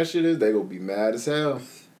population that shit is, they gonna be mad as hell.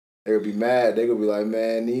 They gonna be mad. They gonna be like,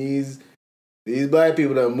 man, these black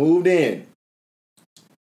people that moved in.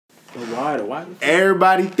 But why?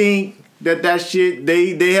 Everybody think that shit,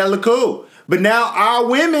 they hella cool. But now our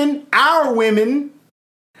women,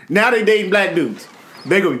 now they dating black dudes.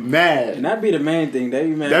 They gonna be mad. And that'd be the main thing. They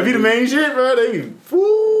be mad. That'd be the main shit, bro. They be,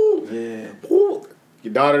 woo. Yeah. Woo.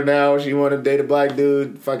 Your daughter now, she wanna date a black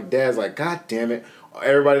dude. Fucking dad's like, God damn it.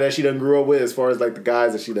 everybody that she done grew up with, as far as like the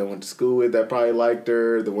guys that she done went to school with that probably liked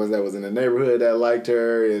her, the ones that was in the neighborhood that liked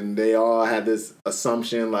her, and they all had this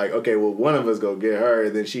assumption like, okay, well, one of us go get her,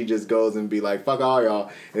 and then she just goes and be like, fuck all y'all,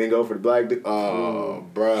 and then go for the black dude. Oh,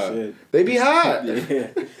 bruh. Shit. They be hot. Yeah.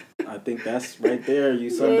 I think that's right there. You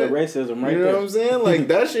summed up racism right there. You know what I'm saying? Like,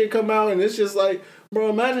 that shit come out, and it's just like, bro,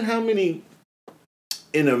 imagine how many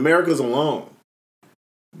in America's alone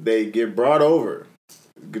they get brought over,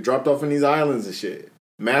 get dropped off in these islands and shit.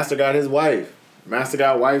 Master got his wife. Master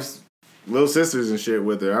got wife's little sisters and shit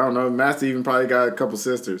with her. I don't know. Master even probably got a couple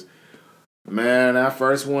sisters. Man, that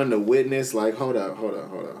first one to witness, like, hold up.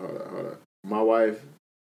 My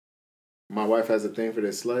wife has a thing for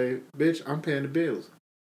this slave. Bitch, I'm paying the bills.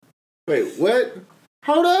 Wait, what?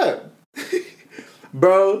 Hold up.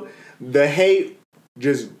 Bro, the hate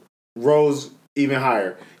just rose even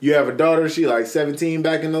higher. You have a daughter, she like 17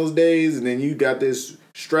 back in those days, and then you got this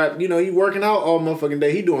strap, you know, he working out all motherfucking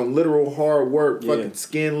day. He doing literal hard work. Yeah. Fucking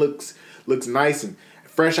skin looks nice and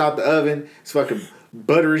fresh out the oven. It's fucking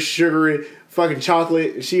buttery, sugary, fucking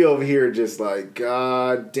chocolate. She over here just like,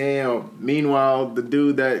 God damn. Meanwhile, the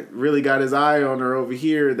dude that really got his eye on her over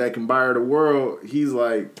here that can buy her the world, he's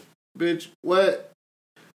like, bitch, what?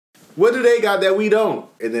 What do they got that we don't?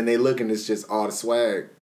 And then they look and it's just all the swag.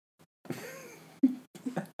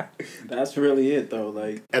 That's really it, though.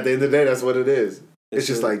 Like, at the end of the day, that's what it is. It's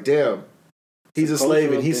just like, damn, he's a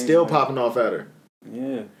slave and he's still popping off at her.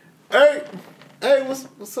 Yeah. Hey,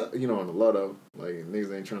 what's up? You know, on the low though, like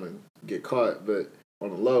niggas ain't trying to get caught, but on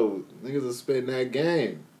the low, niggas are spitting that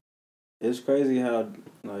game. It's crazy how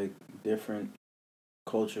like different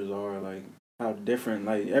cultures are, like how different,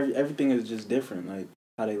 like everything is just different. Like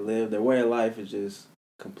how they live, their way of life is just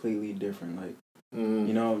completely different. Like. Mm.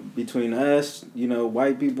 You know, between us, you know,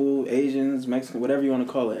 white people, Asians, Mexican, whatever you want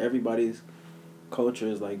to call it, everybody's culture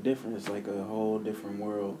is like different. It's like a whole different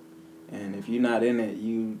world. And if you're not in it,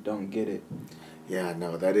 you don't get it. Yeah, I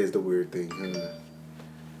know. That is the weird thing.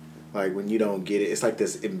 Like when you don't get it, it's like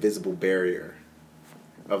this invisible barrier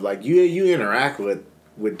of like you interact with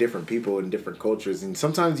different people and different cultures, and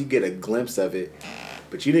sometimes you get a glimpse of it,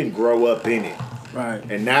 but you didn't grow up in it. Right.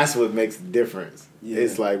 And that's what makes the difference. Yeah.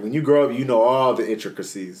 It's like when you grow up, you know all the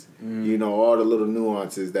intricacies. You know all the little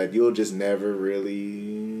nuances that you'll just never really...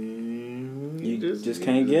 You just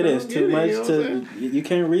can't get it. It's too much to... You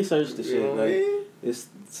can't research the shit. Like, it's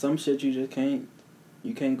some shit you just can't...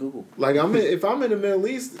 You can't Google. Like, if I'm in the Middle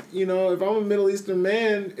East, you know, if I'm a Middle Eastern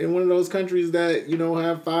man in one of those countries that, you know,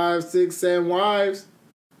 have 5, 6, 7 wives,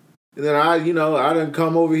 and then I done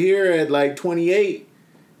come over here at like 28,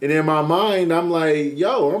 and in my mind, I'm like,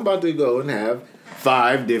 yo, I'm about to go and have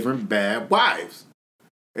 5 different bad wives.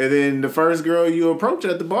 And then the first girl you approach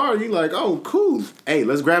at the bar, you like, oh, cool. Hey,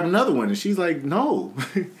 let's grab another one. And she's like, no.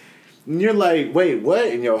 And you're like, wait, what?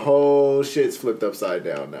 And your whole shit's flipped upside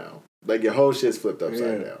down now. Like, your whole shit's flipped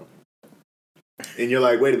upside down. And you're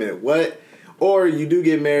like, wait a minute, what? Or you do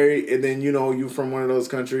get married, and then, you know, you're from one of those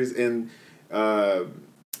countries, and,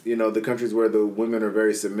 you know, the countries where the women are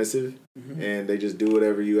very submissive, and they just do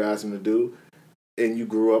whatever you ask them to do. And you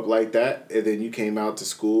grew up like that, and then you came out to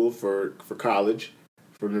school for college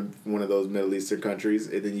from one of those Middle Eastern countries,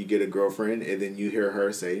 and then you get a girlfriend, and then you hear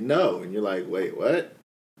her say no, and you're like, wait, what?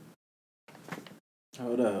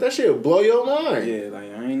 Hold up. That shit will blow your mind. Yeah,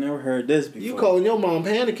 like, I ain't never heard this before. You calling your mom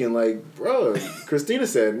panicking, like, bro, Christina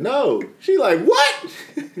said no. She like, what?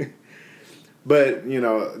 But, you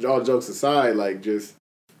know, all jokes aside, like, just,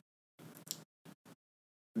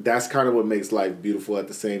 that's kind of what makes life beautiful at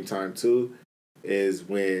the same time, too, is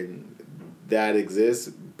when that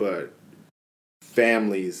exists, but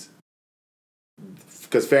families,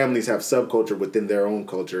 because families have subculture within their own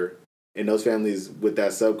culture, and those families with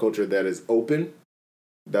that subculture that is open,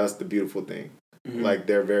 that's the beautiful thing. Like,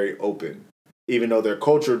 they're very open. Even though their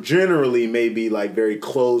culture generally may be, like, very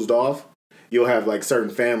closed off, you'll have, like,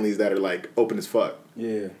 certain families that are, like, open as fuck.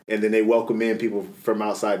 Yeah. And then they welcome in people from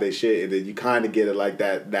outside their shit, and then you kind of get it like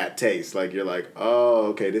that taste. Like, you're like, oh,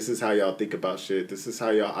 okay, this is how y'all think about shit. This is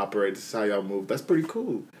how y'all operate. This is how y'all move. That's pretty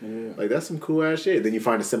cool. Yeah. Like, that's some cool-ass shit. Then you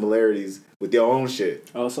find the similarities with your own shit.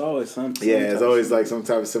 Oh, it's always something. Yeah, it's always, like, some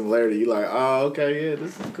type of similarity. You're like, oh, okay, yeah,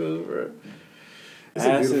 this is cool, bro. It's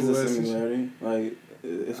ass is a similarity. Like,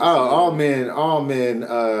 all men,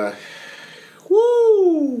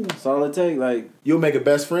 woo! That's all it take. Like, you'll make a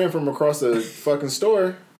best friend from across the fucking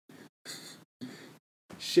store.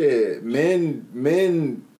 Shit,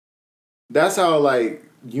 men. That's how, like,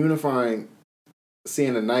 unifying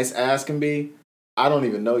seeing a nice ass can be. I don't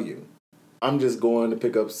even know you. I'm just going to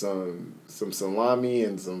pick up some salami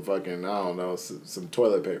and some fucking, I don't know, some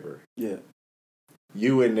toilet paper. Yeah.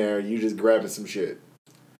 You in there, you just grabbing some shit.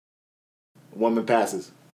 Woman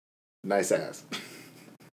passes. Nice ass.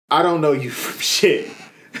 I don't know you from shit.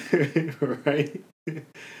 Right?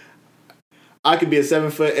 I could be a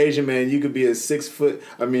 7-foot Asian man. You could be a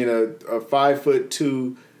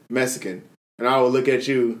 5'2" Mexican. And I would look at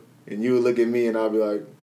you, and you would look at me, and I'll be like,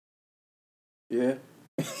 yeah.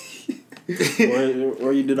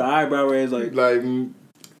 or you do the eyebrow raise like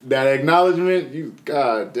that acknowledgement. You,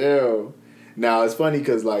 god damn. Now it's funny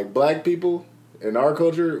because like black people in our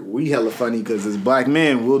culture, we hella funny because as black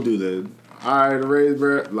men, we'll do the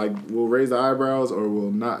we'll raise the eyebrows or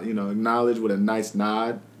we'll not, acknowledge with a nice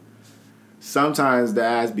nod. Sometimes the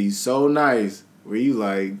ass be so nice where you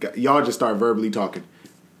like y'all just start verbally talking.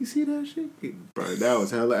 You see that shit? Bro, that was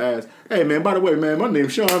hella ass. Hey, man, by the way, man, my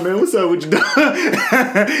name's Sean, man. What's up with you, dog?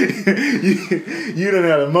 you done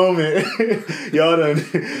had a moment. y'all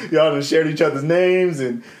done shared each other's names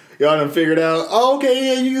and y'all done figured out, oh,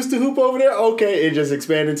 okay, yeah, you used to hoop over there? Okay, it just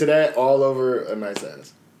expanded to that all over a nice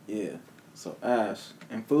ass. Yeah. So, ass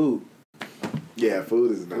and food. Yeah,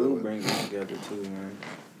 food is another one. Food brings it together, too, man.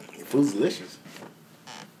 Food's delicious.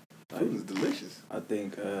 Food is delicious. I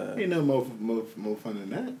think ain't no more fun than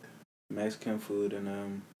that. Mexican food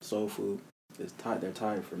and soul food is they're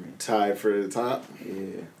tied for me. Tied for the top?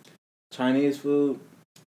 Yeah. Chinese food,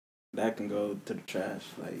 that can go to the trash.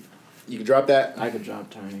 Like you can drop that? I could drop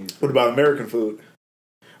Chinese food. What about American food?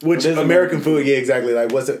 Which American food, yeah, exactly.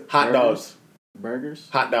 Like what's it? Hot dogs. Burgers?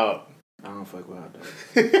 Hot dog. I don't fuck with hot dogs.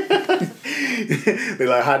 They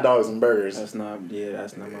like hot dogs and burgers. That's not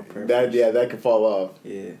my preference. That can fall off.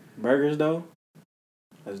 Yeah. Burgers though,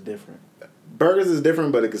 that's different. Burgers is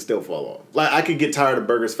different, but it could still fall off. Like I could get tired of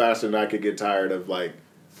burgers faster than I could get tired of like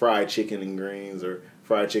fried chicken and greens or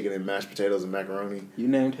fried chicken and mashed potatoes and macaroni. You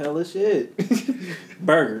named hella shit.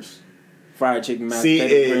 Burgers. Fried chicken, mashed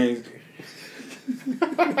potatoes,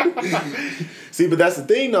 greens. See, but that's the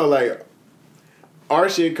thing though, like our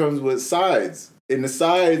shit comes with sides. And the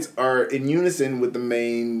sides are in unison with the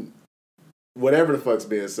main whatever the fuck's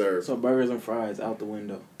being served. So burgers and fries out the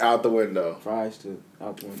window. Out the window. Fries too.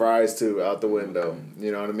 Out the window. Fries too, out the window. Okay.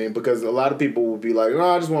 You know what I mean? Because a lot of people will be like, no,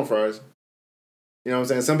 I just want fries. You know what I'm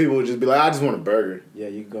saying? Some people would just be like, I just want a burger. Yeah,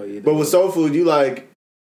 you can go either. But with soul food, you like,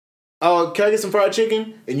 oh, can I get some fried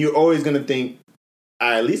chicken? And you're always going to think,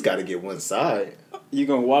 I at least got to get one side. You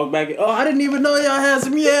gonna walk back and, oh, I didn't even know y'all had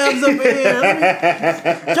some yams up in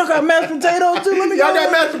here. Y'all got mashed potatoes too? Y'all got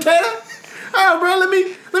mashed potato? All right, bro, let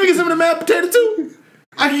me get some of the mashed potato too.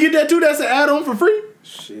 I can get that too. That's an add-on for free.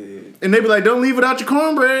 Shit. And they be like, don't leave without your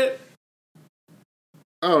cornbread.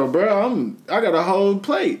 Oh, bro, I got a whole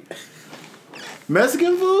plate.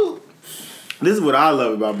 Mexican food? This is what I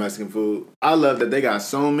love about Mexican food. I love that they got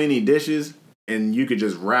so many dishes and you could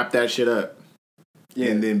just wrap that shit up.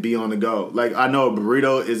 Yeah. And then be on the go. Like, I know a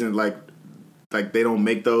burrito isn't like they don't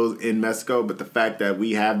make those in Mexico, but the fact that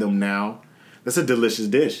we have them now, that's a delicious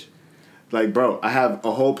dish. Like, bro, I have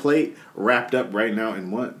a whole plate wrapped up right now in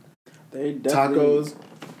one. They definitely tacos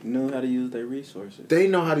know how to use their resources. They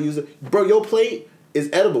know how to use it. Bro, your plate is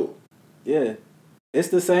edible. Yeah. It's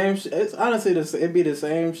the same it's honestly, it'd be the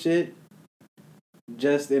same shit.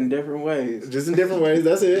 Just in different ways. Just in different ways.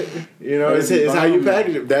 That's it. You know, it's how you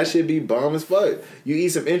package it. That shit be bomb as fuck. You eat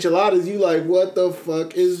some enchiladas, you like, what the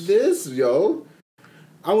fuck is this, yo?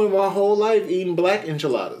 I went my whole life eating black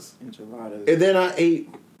enchiladas. And then I ate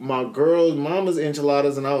my girl's mama's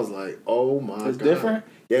enchiladas, and I was like, oh my God. It's different?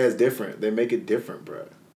 Yeah, it's different. They make it different, bro.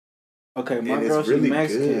 Okay, my girl, she's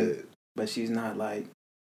Mexican, but she's not like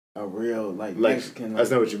a real Mexican. I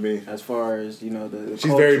know what you mean. As far as, the she's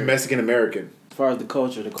culture. very Mexican-American. As far as the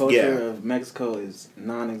culture of Mexico is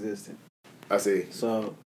non-existent. I see.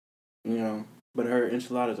 So, but her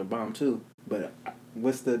enchiladas are bomb too. But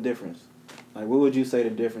what's the difference? Like, what would you say the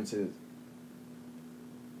difference is?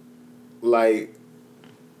 Like,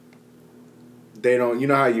 they don't, you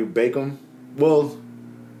know how you bake them? Well,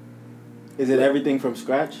 is it everything from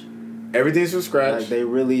scratch? Everything's from scratch. Like, they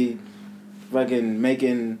really fucking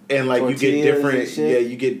making and like you get different,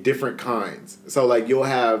 you get different kinds. So like you'll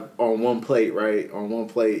have on one plate, right? On one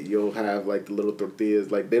plate you'll have like the little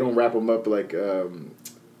tortillas. Like they don't wrap them up like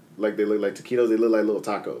they look like taquitos. They look like little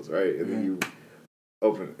tacos, right? And then you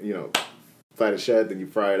open, fry it shut, then you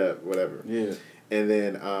fry it up, whatever. Yeah. And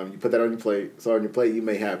then you put that on your plate. So on your plate you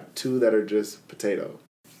may have 2 that are just potato,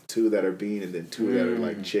 2 that are bean, and then 2 that are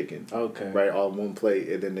like chicken. Okay. Right, all on one plate,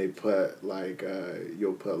 and then they put like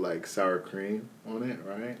you'll put like sour cream on it,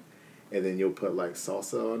 right? And then you'll put like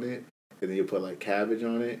salsa on it, and then you'll put like cabbage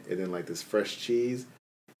on it, and then like this fresh cheese.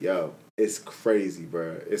 Yo, it's crazy,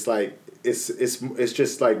 bro. It's like it's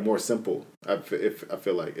just like more simple. I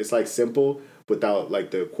feel like it's like simple without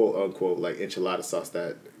like the quote unquote like enchilada sauce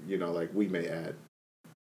that like we may add.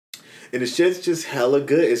 And it's just hella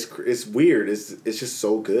good. It's weird. It's just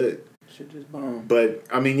so good. Shit just bomb. But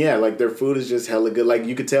I mean, yeah, like their food is just hella good. Like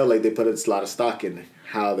you could tell, like they put a lot of stock in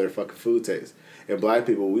how their fucking food tastes. And black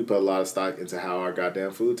people, we put a lot of stock into how our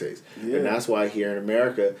goddamn food tastes. Yeah. And that's why here in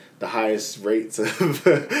America, the highest rates of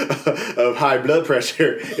of high blood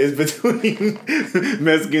pressure is between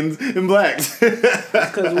Mexicans and blacks.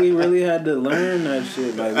 Because we really had to learn that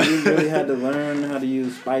shit. Like, we really had to learn how to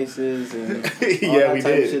use spices and all that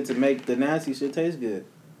type of shit to make the nasty shit taste good.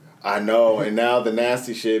 I know, and now the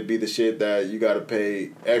nasty shit be the shit that you gotta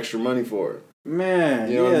pay extra money for.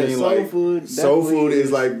 Man, you know what I mean? Soul food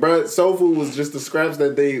is like, bro, soul food was just the scraps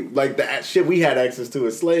that they, like, the shit we had access to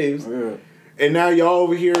as slaves. Yeah. And now y'all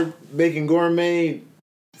over here making gourmet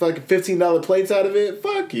fucking $15 plates out of it?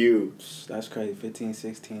 Fuck you. That's crazy. $15,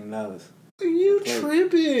 $16. You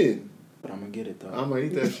tripping. But I'm gonna get it, though. I'm gonna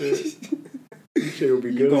eat that shit. That shit will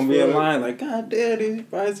be good. You're gonna be in line like, God damn, these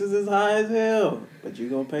prices is high as hell. But you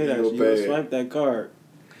gonna pay that. You gonna swipe that card.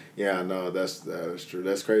 Yeah, I know. That's true.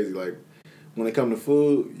 That's crazy. Like, when it comes to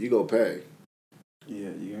food, you go pay. Yeah,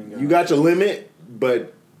 you got your limit,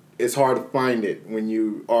 but it's hard to find it when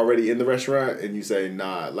you already in the restaurant and you say,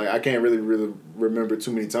 nah. Like, I can't really remember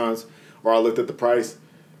too many times where I looked at the price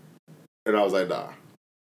and I was like, nah.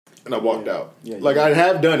 And I walked out. Yeah, like, I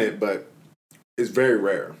have done it, but it's very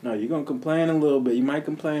rare. No, you're going to complain a little bit. You might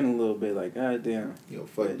complain a little bit, like, God damn.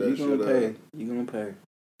 Fuck that shit up. You're going to pay.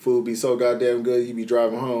 Food be so goddamn good, you be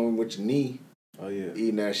driving home with your knee. Oh, yeah.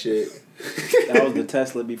 Eating that shit. That was the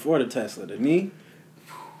Tesla before the Tesla. The knee?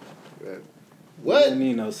 What? You didn't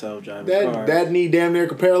need no self-driving car. That knee damn near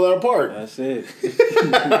could parallel park. That's it.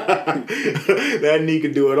 That knee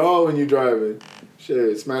could do it all when you're driving.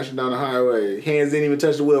 Shit, smashing down the highway. Hands didn't even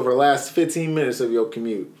touch the wheel for the last 15 minutes of your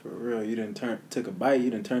commute. For real. You took a bite. You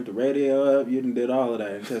done turned the radio up. You done did all of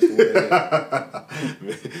that and touched the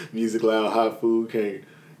wheel. Music loud, hot food.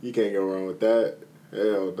 You can't go wrong with that.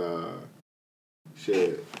 Hell nah.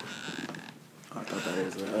 Shit. I thought that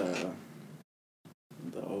was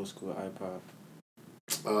the old school iPod.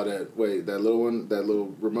 Oh, that little one, that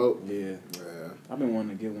little remote? Yeah. I've been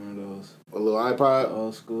wanting to get one of those. A little iPod? The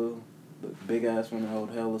old school. The big ass one that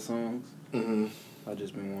hold hella songs. Mm-hmm. I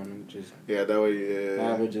just been wanting to just... Yeah, that way,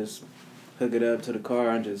 yeah. I would just hook it up to the car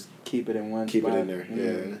and just keep it in one spot. Keep it in there,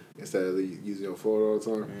 yeah. Instead of using your phone all the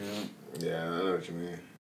time. Yeah. Yeah, I know what you mean.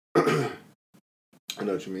 I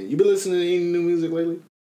know what you mean. You been listening to any new music lately?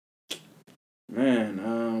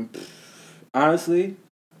 Man, honestly,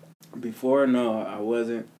 before, no, I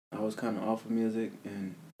wasn't. I was kind of off of music,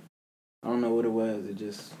 and I don't know what it was. It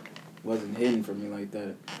just wasn't hitting for me like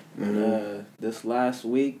that. Mm-hmm. And this last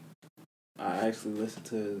week, I actually listened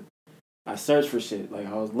to... I searched for shit. Like,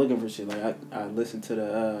 I was looking for shit. Like, I listened to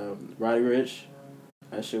the Roddy Ricch.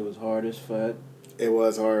 That shit was hard as fuck. It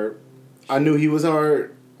was hard. I knew he was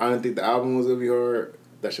hard. I didn't think the album was going to be hard.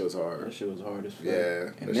 That shit was hard. That shit was hard as fuck. Yeah.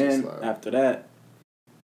 And then, after that,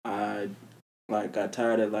 I, got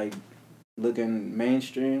tired of, looking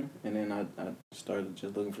mainstream. And then I started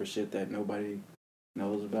just looking for shit that nobody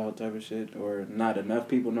knows about type of shit. Or not enough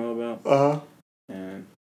people know about. Uh-huh. And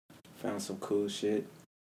found some cool shit.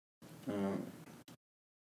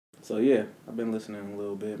 So, yeah, I've been listening a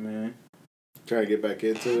little bit, man. Trying to get back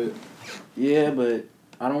into it? Yeah, but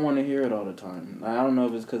I don't want to hear it all the time. I don't know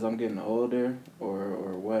if it's because I'm getting older or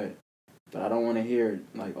what, but I don't want to hear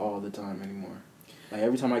it, all the time anymore. Like,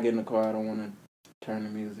 every time I get in the car, I don't want to turn the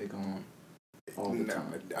music on all the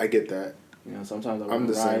time. I get that. You know, sometimes I want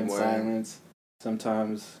to ride in silence.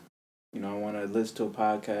 Sometimes, I want to listen to a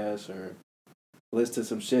podcast or listen to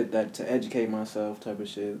some shit to educate myself type of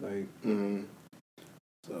shit. Mm-hmm.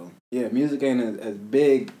 So, yeah, music ain't as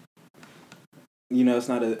big. It's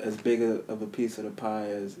not as big of a piece of the pie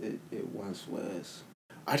as it once was.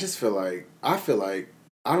 I feel like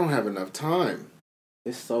I don't have enough time.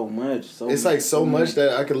 It's so much. It's so much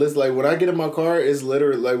that I can listen. Like, when I get in my car, it's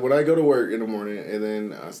literally like when I go to work in the morning and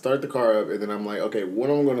then I start the car up and then I'm like, okay, what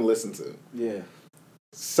am I going to listen to? Yeah.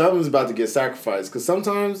 Something's about to get sacrificed because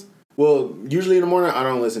sometimes, usually in the morning I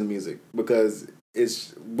don't listen to music because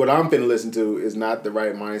it's what I'm finna listen to is not the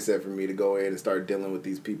right mindset for me to go in and start dealing with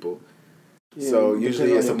these people. Yeah, so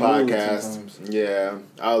usually it's a podcast. Yeah,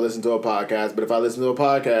 I'll listen to a podcast. But if I listen to a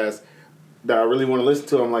podcast that I really want to listen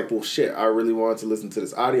to, I'm like, well, shit, I really want to listen to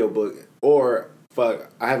this audiobook. Or, fuck,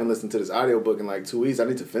 I haven't listened to this audiobook in 2 weeks. I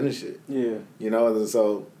need to finish it. Yeah. And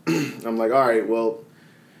so I'm like, all right, well.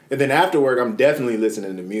 And then after work, I'm definitely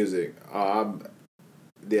listening to music.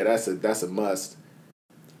 Yeah, that's a must.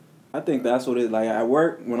 I think that's what it like at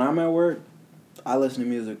work. When I'm at work, I listen to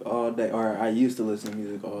music all day, or I used to listen to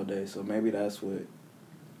music all day. So maybe that's what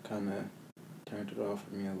kind of turned it off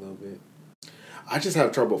for me a little bit. I just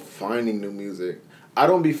have trouble finding new music. I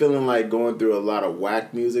don't be feeling like going through a lot of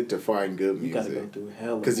whack music to find good music. You gotta go through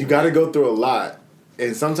hell. Because you gotta go through a lot.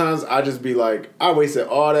 And sometimes I just be like, I wasted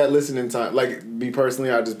all that listening time. Like, me personally,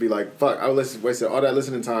 I just be like, fuck, wasted all that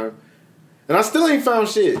listening time. And I still ain't found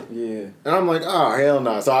shit. Yeah. And I'm like, oh, hell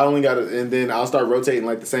no. So I only got to, and then I'll start rotating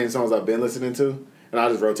like the same songs I've been listening to. And I'll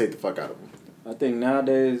just rotate the fuck out of them. I think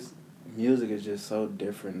nowadays, music is just so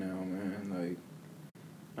different now, man. Like,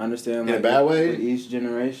 I understand, like, in a bad way? with each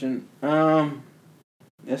generation.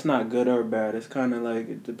 It's not good or bad. It's kind of like,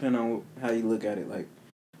 it depends on how you look at it. Like,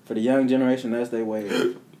 for the young generation, that's their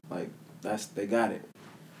way. Like, they got it.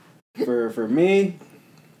 For me,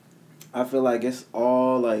 I feel like it's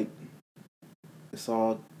all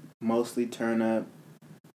mostly turn up,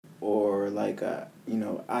 or like, I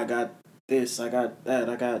got this, I got that,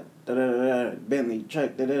 I got da-da-da-da, Bentley,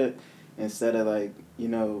 truck, da-da, instead of like,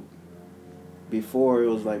 before it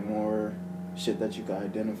was like more shit that you could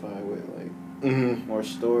identify with, like, more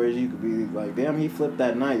stories. You could be like, damn, he flipped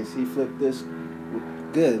that nice, he flipped this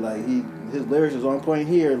good, like, his lyrics was on point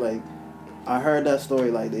here, like, I heard that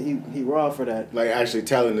story, like, that he raw for that. Like, actually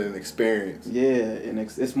telling an experience. Yeah, and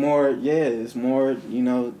it's more, more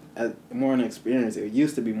an experience. It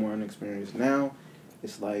used to be more an experience. Now,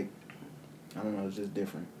 it's like, I don't know, it's just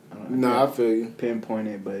different. I feel you. Pinpoint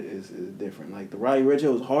it, but it's different. Like, the Roddy Ricch, it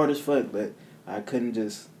was hard as fuck, but I can't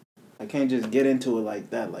just get into it like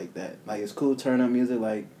that. Like, it's cool turn up music,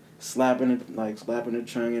 like, slapping the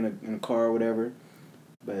trunk in a car or whatever.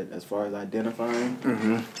 But as far as identifying,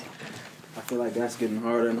 I feel like that's getting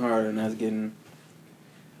harder and harder, and that's getting,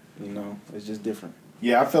 it's just different.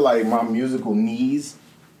 Yeah, I feel like my musical knees,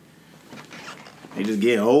 they just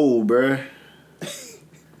getting old, bruh.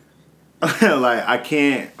 Like, I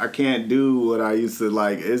can't do what I used to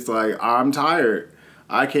like. It's like, I'm tired.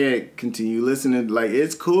 I can't continue listening. Like,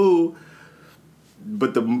 it's cool,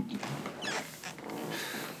 but I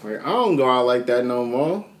don't go out like that no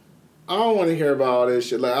more. I don't want to hear about all this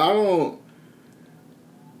shit. Like,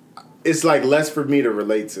 it's like less for me to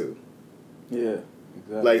relate to. Yeah,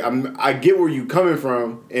 exactly. Like, I get where you coming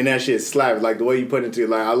from, and that shit slaps. Like, the way you put it to,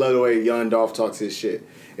 like, I love the way Young Dolph talks his shit.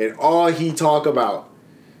 And all he talk about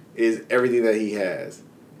is everything that he has.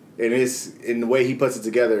 And the way he puts it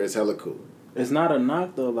together is hella cool. It's not a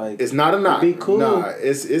knock, though. Like, it's not a knock. Be cool. Nah,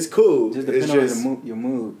 it's cool. Just depending on your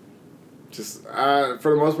mood. Just, for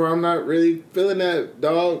the most part, I'm not really feeling that,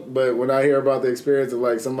 dog. But when I hear about the experience of,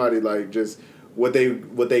 like, somebody, like, just what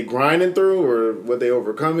they grinding through or what they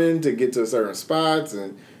overcoming to get to certain spots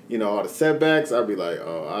and, all the setbacks, I'd be like,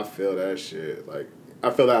 oh, I feel that shit. Like,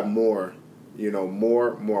 I feel that more,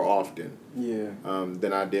 more often. Yeah.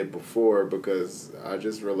 Than I did before, because I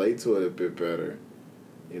just relate to it a bit better.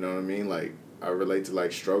 You know what I mean? Like, I relate to,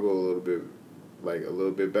 like, struggle a little bit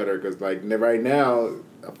better, because, like, right now,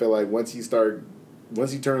 I feel like once you turn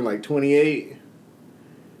like 28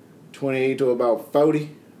 to about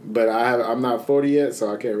 40, but I'm not 40 yet,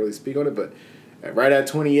 so I can't really speak on it, but right at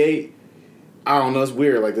 28, I don't know, it's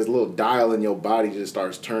weird, like, this little dial in your body just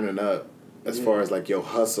starts turning up as far as, like, your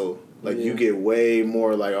hustle. Like, you get way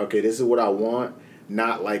more like, okay, this is what I want,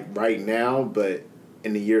 not like right now, but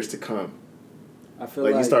in the years to come. I feel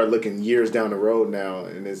like you start looking years down the road now,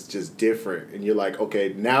 and it's just different. And you're like,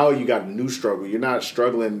 okay, now you got a new struggle. You're not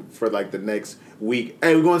struggling for, like, the next week.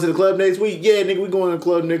 Hey, we going to the club next week? Yeah, nigga, we going to the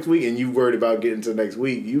club next week. And you worried about getting to next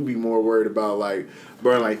week. You be more worried about, like,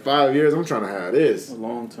 burn, like, 5 years, I'm trying to have this.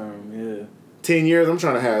 Long term, yeah. 10 years, I'm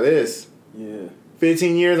trying to have this. Yeah.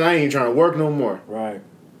 15 years, I ain't even trying to work no more. Right.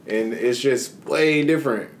 And it's just way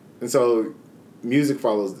different. And so music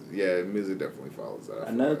definitely follows that.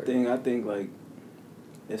 Another thing, I think, like,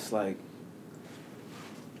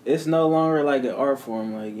 it's no longer like an art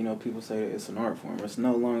form. Like, people say it's an art form. It's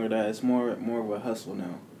no longer that. It's more of a hustle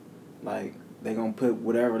now. Like, they gonna put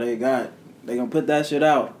whatever they got. They gonna put that shit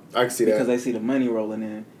out. I can see that. Because they see the money rolling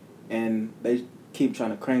in. And they keep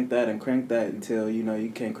trying to crank that until,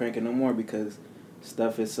 you can't crank it no more, because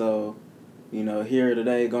stuff is so, here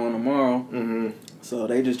today, gone tomorrow. Mm-hmm. So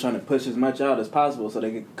they just trying to push as much out as possible so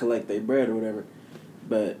they can collect their bread or whatever.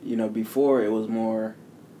 But, before it was more,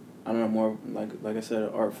 I don't know, more like I said, an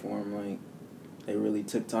art form. Like, they really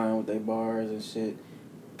took time with their bars and shit.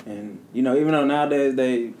 And, even though nowadays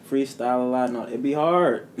they freestyle a lot, no, it'd be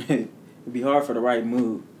hard. It'd be hard for the right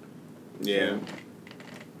mood. Yeah.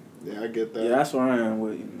 So, yeah, I get that. Yeah, that's where I'm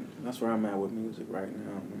at with music right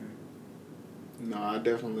now, man. No, I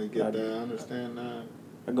definitely get that. I understand that.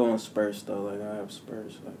 I go in spurts though. Like I have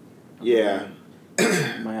spurts. Like Yeah.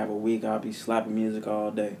 might have a week I'll be slapping music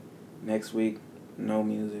all day. Next week, no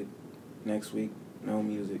music. Next week, no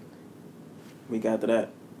music. Week after that,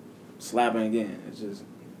 slapping again. It just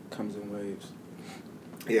comes in waves.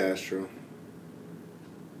 Yeah, that's true.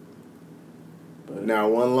 But Now,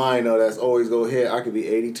 one line, though, that's always go hit. I could be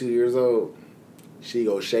 82 years old. She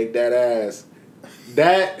go shake that ass.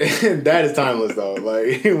 That is timeless, though.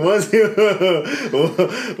 Like, once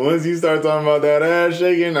you start talking about that ass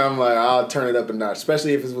shaking, I'm like, I'll turn it up a notch.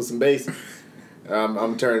 Especially if it's with some bass.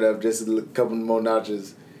 I'm turning it up just a couple more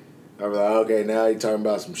notches. I'm like, okay, now you're talking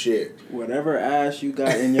about some shit. whatever ass you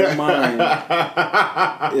got in your mind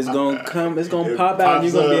is gonna come. It's gonna pop out, and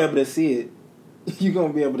you're gonna be able to see it. You're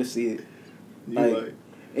gonna be able to see it. Like,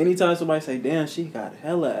 anytime somebody say, "Damn, she got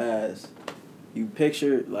hella ass," you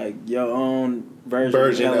picture like your own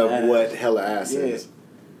version of ass. what hella ass is.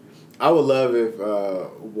 I would love if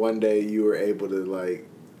one day you were able to like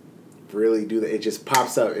really do that. It just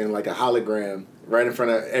pops up in like a hologram right in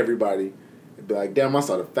front of everybody. It'd be like, damn, I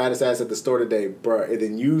saw the fattest ass at the store today, bro. And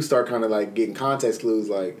then you start kind of like getting context clues.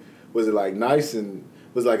 Like, was it like nice and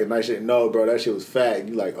was it like a nice shit? No, bro, that shit was fat. And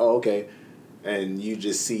you like, oh, okay. And you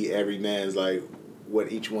just see every man's like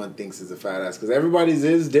what each one thinks is a fat ass because everybody's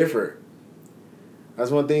is different.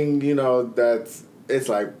 That's one thing, you know, that's it's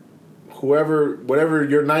like whatever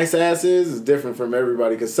your nice ass is different from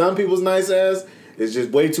everybody because some people's nice ass is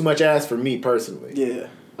just way too much ass for me personally. Yeah.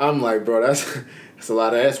 I'm like, bro, that's a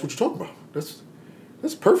lot of ass. What you talking about?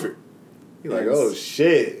 That's perfect. You're like, oh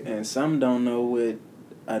shit. And some don't know what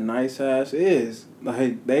a nice ass is.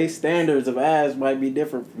 Like, they standards of ass might be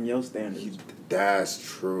different from your standards. That's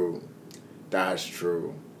true. That's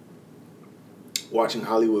true. Watching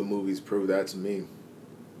Hollywood movies prove that to me.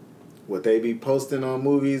 What they be posting on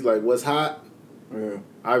movies, like what's hot, Yeah.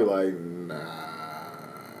 I be like, nah.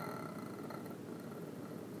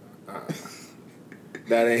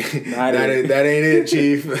 That ain't it,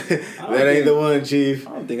 Chief. That ain't the one, Chief.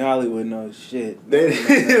 I don't think Hollywood knows shit. They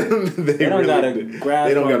don't got a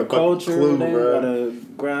grasp on culture. Clue, they don't got a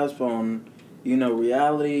grasp on,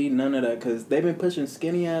 reality. None of that, because they've been pushing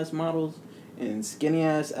skinny ass models and skinny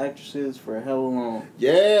ass actresses for hella long.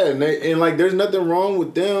 Yeah, and like, there's nothing wrong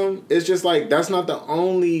with them. It's just like that's not the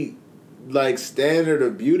only like standard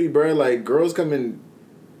of beauty, bro. Like girls come in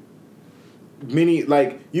many,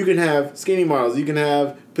 like you can have skinny models, you can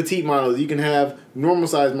have petite models, you can have normal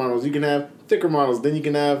size models, you can have thicker models, then you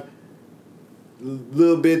can have a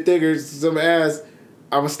little bit thicker, some ass.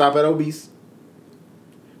 I'm gonna stop at obese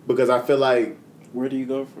because I feel like where do you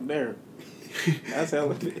go from there? That's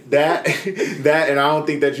hella that and I don't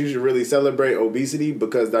think that you should really celebrate obesity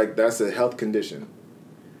because like that's a health condition.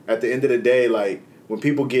 At the end of the day, like when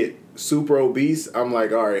people get super obese, I'm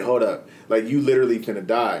like, all right, hold up, like you literally finna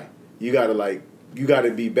die. You gotta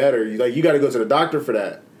be better. You gotta go to the doctor for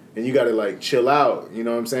that, and you gotta like chill out. You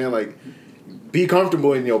know what I'm saying? Like, be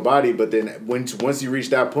comfortable in your body. But then once you reach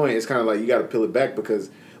that point, it's kind of like you gotta peel it back because,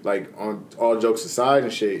 like, on all jokes aside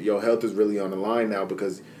and shit, your health is really on the line now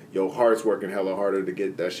because your heart's working hella harder to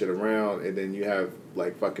get that shit around, and then you have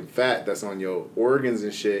like fucking fat that's on your organs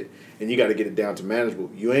and shit, and you gotta get it down to manageable.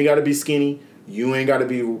 You ain't gotta be skinny. You ain't gotta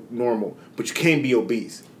be normal, but you can't be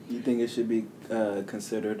obese. You think it should be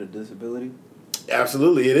considered a disability?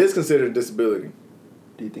 Absolutely, it is considered a disability.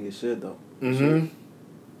 Do you think it should though?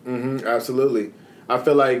 Absolutely. I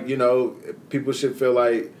feel like people should feel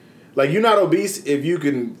like you're not obese if you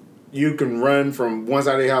can run from one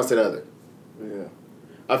side of the house to the other. Yeah.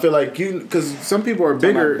 I feel like because some people are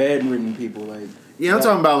bigger. Bedridden people, like. Yeah, I'm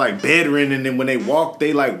talking about like bedridden, and then when they walk,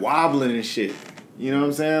 they like wobbling and shit. You know what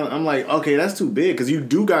I'm saying? I'm like, okay, that's too big because you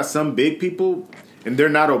do got some big people. And they're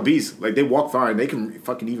not obese. Like, they walk fine. They can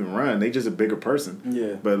fucking even run. They just a bigger person.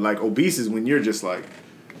 Yeah. But, like, obese is when you're just, like...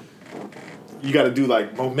 You got to do,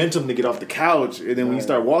 like, momentum to get off the couch. And then when you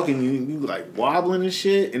start walking, you like, wobbling and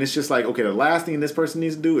shit. And it's just like, okay, the last thing this person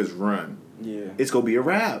needs to do is run. Yeah. It's going to be a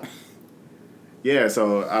wrap. Yeah,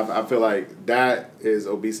 so I feel like that is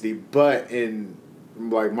obesity. But in,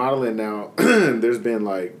 like, modeling now, there's been,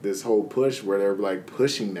 like, this whole push where they're, like,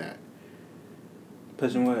 pushing that.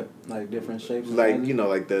 Pushing what? Like different shapes? Like,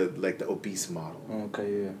 like the obese model.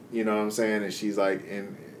 Okay, yeah. You know what I'm saying? And she's like,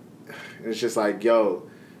 and it's just like, yo,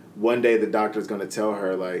 one day the doctor's going to tell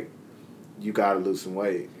her, like, you got to lose some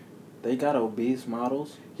weight. They got obese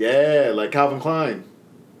models? Yeah, like Calvin Klein.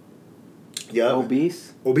 Yep.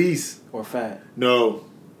 Obese? Obese. Or fat? No.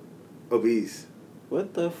 Obese.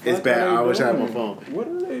 What the fuck? It's bad. I wish I had my doing? phone. What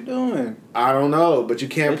are they doing? I don't know, but you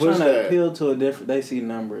can't They're push trying to that. appeal to a different. They see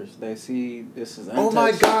numbers. They see this is. Oh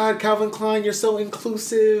my God, Calvin Klein, you're so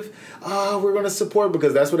inclusive. We're gonna support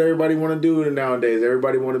because that's what everybody want to do nowadays.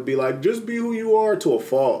 Everybody want to be like, just be who you are to a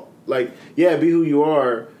fault. Like, yeah, be who you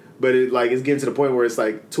are, but it's getting to the point where it's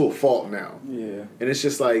like to a fault now. Yeah. And it's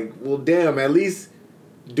just like, well, damn, at least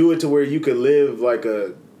do it to where you could live like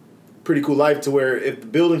a pretty cool life to where if the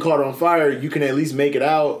building caught on fire, you can at least make it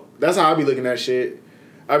out. That's how I be looking at shit.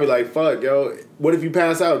 I'd be like, fuck, yo, what if you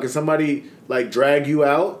pass out? Can somebody, like, drag you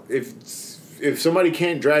out? If somebody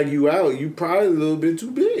can't drag you out, you probably a little bit too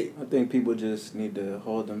big. I think people just need to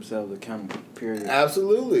hold themselves accountable, period.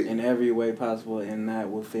 Absolutely. In every way possible, and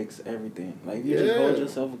that will fix everything. Like, if you just hold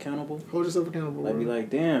yourself accountable. Hold yourself accountable. Like, be like,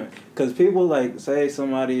 damn. Because people, like, say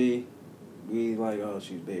somebody, be like, oh,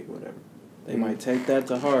 she's big, whatever. They might take that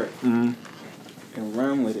to heart and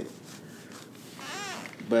run with it.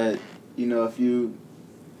 But, you know, if you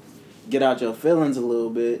get out your feelings a little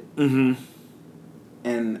bit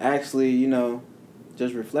and actually, you know,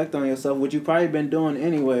 just reflect on yourself, which you've probably been doing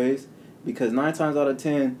anyways, because 9 times out of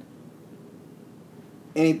 10,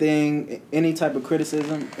 any type of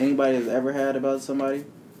criticism anybody has ever had about somebody,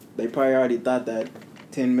 they probably already thought that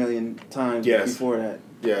 10 million times before that.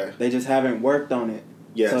 Yeah. They just haven't worked on it.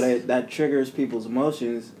 Yes. So that triggers people's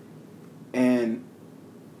emotions, and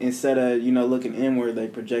instead of, you know, looking inward, they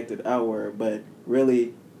project it outward. But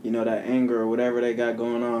really, you know, that anger or whatever they got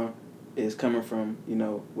going on is coming from, you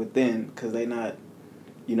know, within, because they not,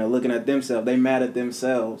 you know, looking at themselves. They mad at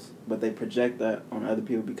themselves, but they project that on other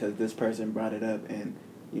people because this person brought it up, and,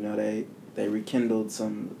 you know, they rekindled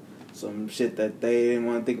some shit that they didn't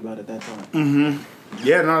want to think about at that time.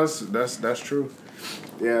 Yeah, no, that's true.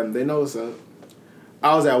 Yeah, they know what's up.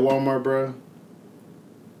 I was at Walmart, bro.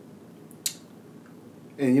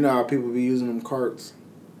 And you know how people be using them carts?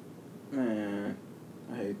 Man,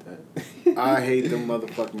 I hate that. I hate them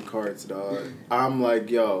motherfucking carts, dog. I'm like,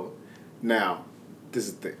 yo, now, this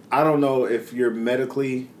is the thing. I don't know if you're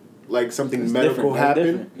medically, like something It's medical different. That's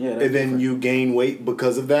happened, different. Yeah, that's and then different. you gain weight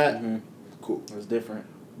because of that. Mm-hmm. Cool. It's different.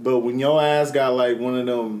 But when your ass got like one of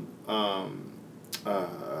them,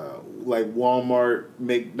 like Walmart,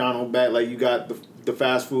 McDonald bag, like you got the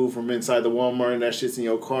fast food from inside the Walmart and that shit's in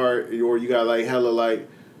your cart, or you got like hella like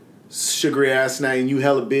sugary ass snack and you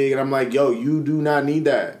hella big, and I'm like, yo, you do not need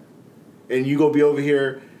that. And you go be over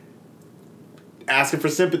here asking for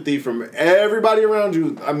sympathy from everybody around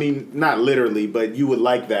you. I mean, not literally, but you would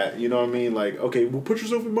like that. You know what I mean? Like, okay, well, put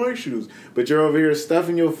yourself in my shoes. But you're over here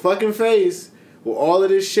stuffing your fucking face with all of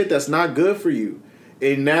this shit that's not good for you.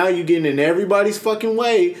 And now you're getting in everybody's fucking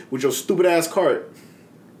way with your stupid ass cart.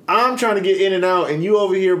 I'm trying to get in and out, and you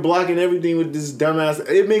over here blocking everything with this dumbass.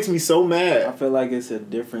 It makes me so I mad. feel like it's a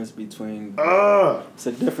difference between. It's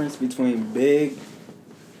a difference between big,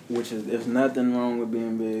 which is there's nothing wrong with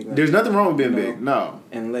being big. Like, There's nothing wrong with being you know, big. No.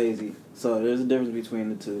 And lazy. So there's a difference between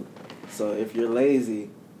the two. So if you're lazy,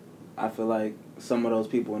 I feel like some of those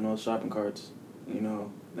people in those shopping carts, you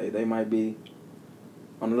know, they might be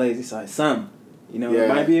on the lazy side. Some, you know, it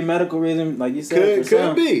might be a medical reason, like you said.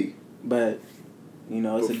 Could be. But, you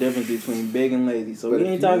know, it's a difference between big and lazy. So we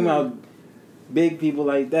ain't talking about big people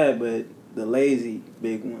like that, but the lazy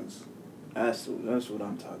big ones. That's what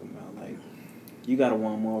I'm talking about. Like, you gotta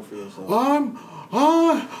want more for yourself.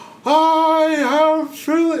 I am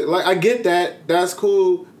truly like, I get that. That's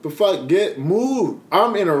cool. But fuck, move.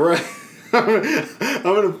 I'm in a rush. I'm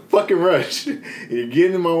in a fucking rush. You're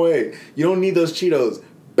getting in my way. You don't need those Cheetos.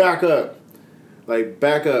 Back up. Like,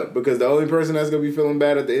 back up. Because the only person that's going to be feeling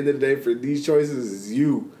bad at the end of the day for these choices is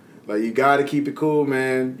you. Like, you got to keep it cool,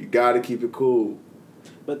 man. You got to keep it cool.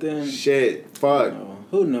 But then... Shit. Fuck. You know,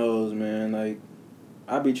 who knows, man? Like,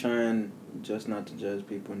 I be trying just not to judge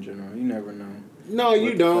people in general. You never know. No,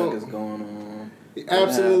 you don't. What the fuck is going on?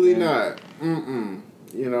 Absolutely not. Mm-mm.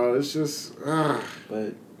 You know, it's just...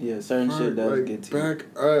 But, yeah, certain shit does like, get to you. back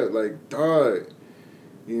up. Like, dog.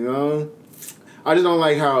 You know? I just don't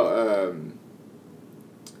like how...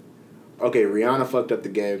 Okay, Rihanna fucked up the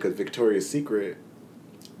game because Victoria's Secret,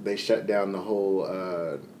 they shut down the whole,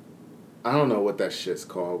 I don't know what that shit's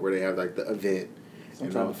called, where they have, like, the event.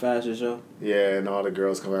 Some type of fashion show? Yeah, and all the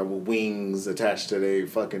girls come out with wings attached to their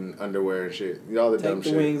fucking underwear and shit. All the dumb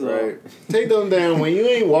shit, wings right? Take them down when you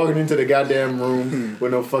ain't walking into the goddamn room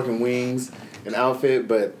with no fucking wings and outfit,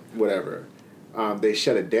 but whatever. They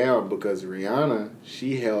shut it down because Rihanna,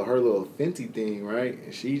 she held her little Fenty thing, right?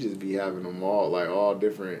 And she just be having them all, like, all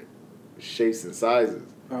different shapes and sizes.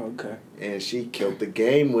 Oh, okay. And she killed the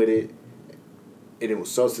game with it. And it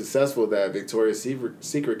was so successful that Victoria's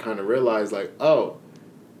Secret kind of realized, like, oh,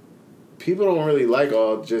 people don't really like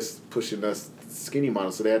all just pushing us skinny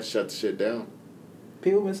models, so they had to shut the shit down.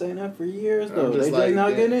 People been saying that for years, though. Just They like, just now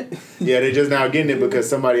getting it? Yeah, they just now getting it because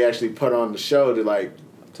somebody actually put on the show to, like,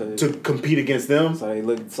 to compete against them. So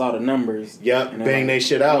they saw the numbers. Yep, bang like, they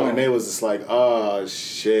shit out, and they was just like, oh,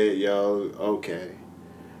 shit, yo, okay.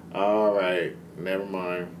 All right, never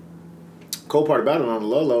mind. Cool part about it on the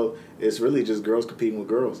low, it's really just girls competing with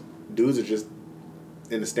girls. Dudes are just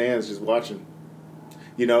in the stands just watching.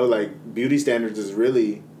 You know, like, beauty standards is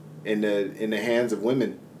really in the hands of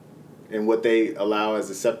women and what they allow as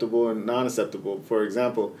acceptable and non-acceptable. For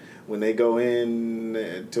example, when they go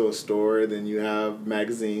in to a store, then you have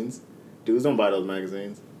magazines. Dudes don't buy those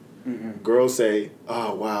magazines. Mm-mm. Girls say,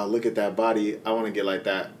 oh, wow, look at that body. I want to get like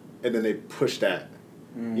that. And then they push that.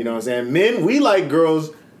 Mm. You know what I'm saying? Men, we like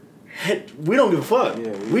girls. We don't give a fuck.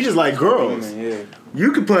 Yeah, we just like girls. Women, yeah.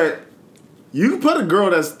 You could put a girl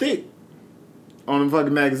that's thick on the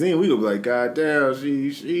fucking magazine. We gonna be like, God damn,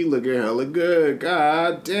 she looking hella good.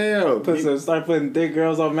 God damn. Start putting thick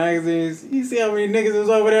girls on magazines. You see how many niggas is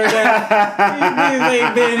over there now? These niggas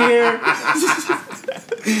ain't been here.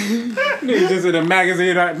 Niggas just in the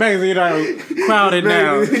magazine are crowded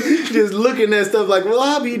now. Just looking at stuff like, well,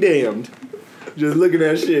 I'll be damned. Just looking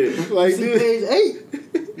at shit. Like, dude, page 8.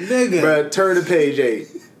 Nigga. Bruh, turn to page 8.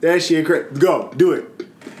 That shit crazy. Go, do it.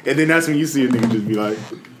 And then that's when you see a nigga just be like,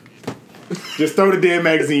 just throw the damn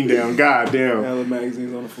magazine down. God damn. Hella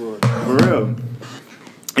magazines on the floor. For real.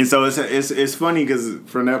 And so it's funny because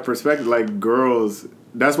from that perspective, like, girls,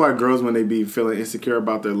 that's why girls, when they be feeling insecure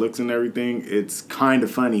about their looks and everything, it's kind of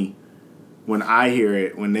funny when I hear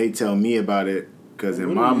it, when they tell me about it. Because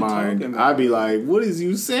in my mind, I be like, what is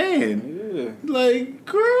you saying? Yeah. Like,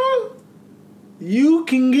 girl, you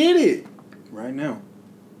can get it. Right now.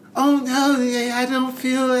 Oh, no, I don't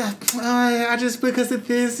feel it. I just because of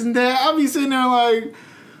this and that. I'll be sitting there like,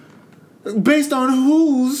 based on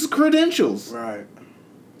whose credentials? Right.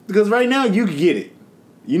 Because right now, you can get it.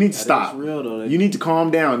 You need to stop. That's real, though. You need to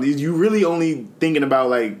calm down. You really only thinking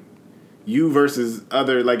about, like, you versus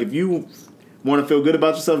other. Like, if you want to feel good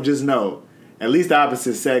about yourself, just know, at least the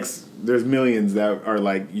opposite sex, there's millions that are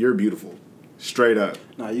like, you're beautiful. Straight up.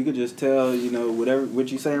 Nah, you could just tell,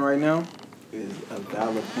 what you're saying right now is a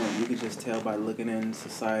valid point. You could just tell by looking in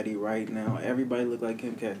society right now. Everybody look like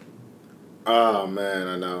Kim K. Oh, man,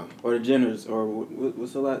 I know. Or the Jenners, or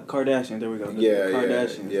what's the last? Kardashian, there we go. The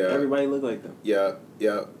Kardashians. Yeah. Everybody look like them. Yep.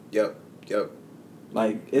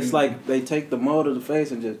 Like, it's like they take the mold of the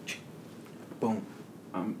face and just, boom.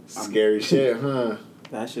 Scary shit, huh?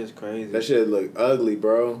 That shit's crazy. That shit look ugly,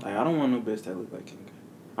 bro. Like, I don't want no bitch that look like Kim K.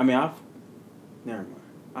 I mean, never mind.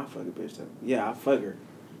 I'll fuck a bitch that, I'll fuck her.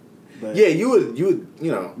 But yeah, you would,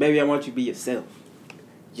 Baby, I want you to be yourself.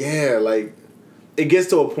 Yeah, like, it gets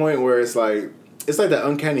to a point where it's like that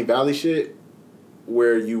uncanny valley shit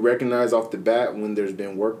where you recognize off the bat when there's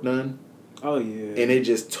been work done. Oh, yeah. And it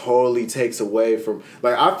just totally takes away from,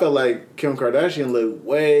 like, I felt like Kim Kardashian looked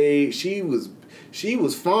she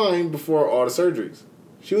was fine before all the surgeries.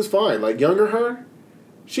 She was fine. Like, younger her,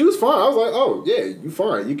 she was fine. I was like, oh, yeah, you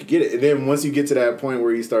fine. You could get it. And then once you get to that point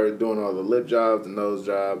where you start doing all the lip jobs, the nose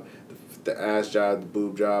job, the ass job, the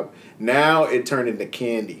boob job, now it turned into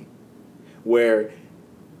candy. Where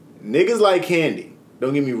niggas like candy,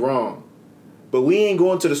 don't get me wrong, but we ain't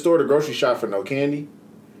going to the store to grocery shop for no candy.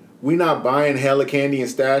 We not buying hella candy and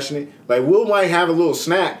stashing it. Like, we might have a little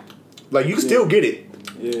snack. Like, you can still get it.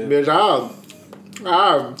 Yeah. Bitch,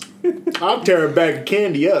 I'll tear a bag of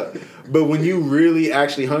candy up. But when you really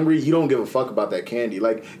actually hungry, you don't give a fuck about that candy.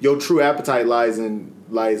 Like, your true appetite lies in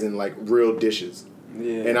like real dishes.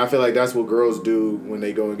 Yeah. And I feel like that's what girls do when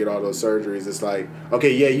they go and get all those surgeries. It's like,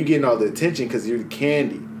 okay, yeah, you getting all the attention because you're the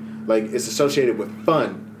candy. Like, it's associated with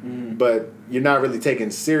fun. But you're not really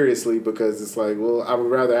taken seriously because it's like, well, I would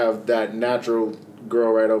rather have that natural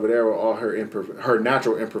girl right over there with all her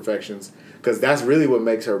natural imperfections, because that's really what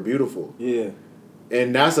makes her beautiful. Yeah.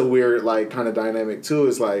 And that's a weird, like, kind of dynamic too.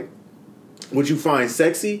 It's like, what you find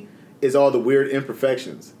sexy is all the weird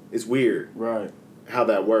imperfections. It's weird. Right. How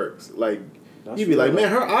that works. Like, you'd be like, man,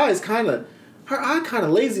 her eye kind of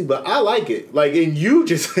lazy, but I like it. Like, and you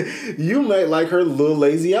might like her little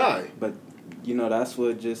lazy eye. But, that's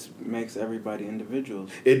what just makes everybody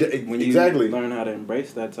individuals. When you learn how to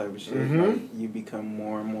embrace that type of shit, like, you become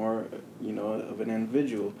more and more, of an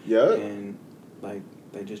individual. Yeah. And, like,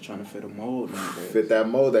 they just trying to fit a mold nowadays. Fit that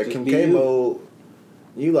mold, that Kim K mold.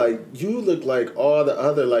 You look like all the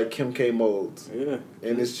other, like, Kim K molds. Yeah.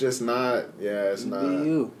 And it's just not, it's not. Be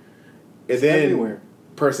you. And then, everywhere.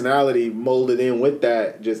 personality molded in with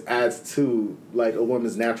that just adds to like a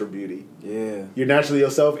woman's natural beauty. Yeah. You're naturally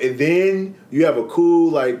yourself, and then you have a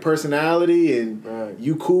cool like personality, and Right.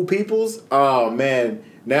 you cool peoples. Oh man,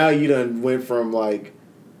 now you done went from like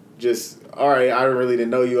just all right. I really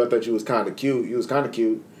didn't know you. I thought you was kind of cute. You was kind of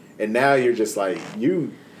cute, and now you're just like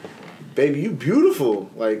you, baby. You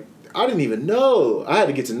beautiful. Like I didn't even know. I had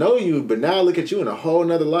to get to know you, but now I look at you in a whole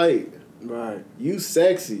nother light. Right. You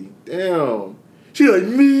sexy. Damn. She like,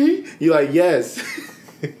 me? You like, yes.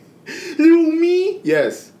 You me?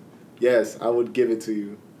 Yes. Yes, I would give it to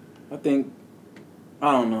you. I think,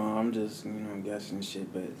 I don't know, I'm just, guessing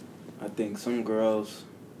shit, but I think some girls,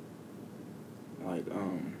 like,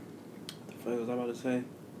 what the fuck was I about to say?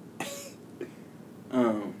 I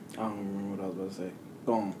don't remember what I was about to say.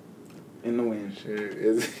 Gone. In the wind.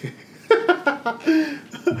 Shit.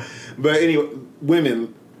 But anyway,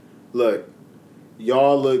 women, look,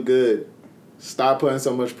 y'all look good. Stop putting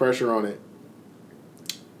so much pressure on it.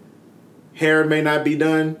 Hair may not be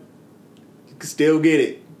done. You can still get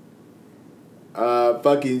it.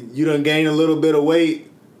 Fucking, you done gained a little bit of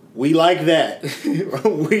weight. We like that.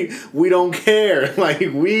 we don't care. Like,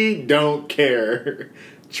 we don't care.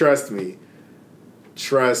 Trust me.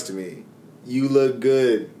 Trust me. You look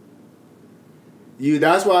good.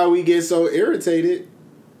 That's why we get so irritated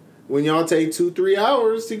when y'all take 2-3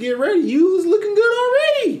 hours to get ready. You was looking good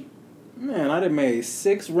already. Man, I done made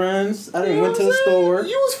 6 runs. I done went to the store.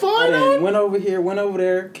 You was fine. I done went over here, went over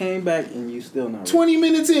there, came back, and you still not ready. 20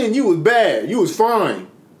 minutes in, you was bad. You was fine.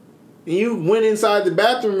 And you went inside the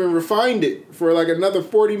bathroom and refined it for like another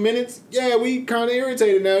 40 minutes. Yeah, we kind of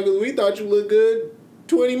irritated now because we thought you looked good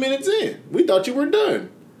 20 minutes in. We thought you were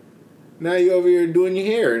done. Now you over here doing your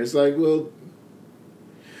hair. And it's like, well,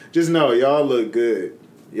 just know, y'all look good.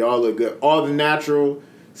 Y'all look good. All the natural,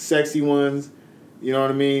 sexy ones, you know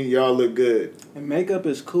what I mean? Y'all look good. And makeup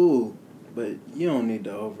is cool, but you don't need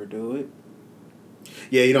to overdo it.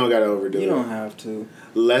 Yeah, you don't got to overdo it. You don't have to.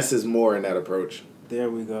 Less is more in that approach. There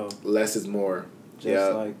we go. Less is more.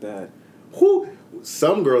 Just like that.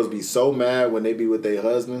 Some girls be so mad when they be with their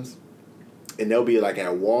husbands, and they'll be like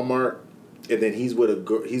at Walmart, and then he's with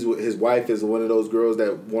his wife is one of those girls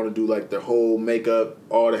that want to do like the whole makeup,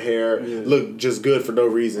 all the hair, look just good for no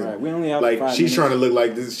reason. Right. We only have like 5 she's minutes. trying to look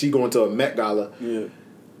like this. She going to a Met Gala. Yeah.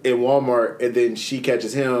 In Walmart, and then she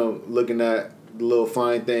catches him looking at the little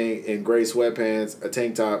fine thing in gray sweatpants, a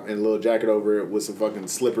tank top, and a little jacket over it with some fucking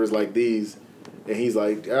slippers like these. And he's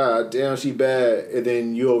like, ah, damn, she bad. And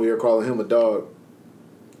then you over here calling him a dog.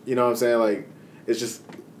 You know what I'm saying? Like, it's just,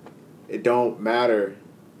 it don't matter.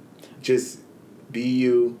 Just be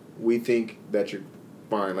you. We think that you're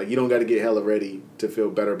fine. Like, you don't got to get hella ready to feel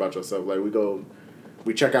better about yourself. Like,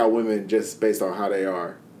 we check out women just based on how they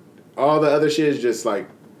are. All the other shit is just like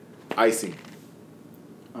icing.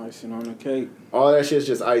 Icing on the cake. All that shit's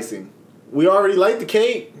just icing. We already like the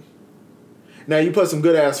cake. Now you put some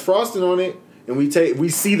good ass frosting on it, and we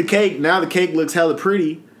see the cake. Now the cake looks hella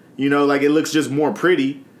pretty. You know, like it looks just more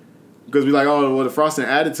pretty because we like, oh, well, the frosting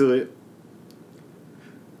added to it.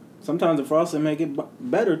 Sometimes the frosting make it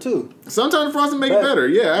better too. Sometimes the frosting make it better.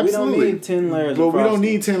 Yeah, absolutely. We don't need 10 layers. But of frosting. we don't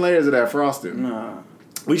need 10 layers of that frosting. Nah.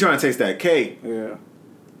 We trying to taste that cake. Yeah.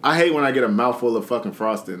 I hate when I get a mouthful of fucking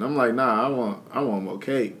frosting. I'm like, nah, I want more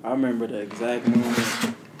cake. I remember the exact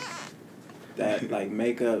moment that like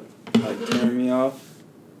makeup like turned me off.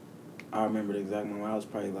 I remember the exact moment. I was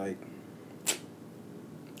probably like,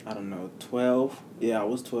 I don't know, 12. Yeah, I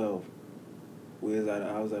was 12.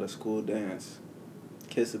 I was at a school dance.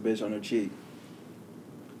 Kiss a bitch on her cheek.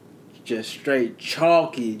 Just straight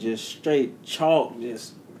chalky, just straight chalk,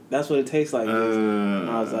 just. That's what it tastes like.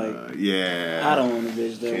 I was like, yeah. I don't want a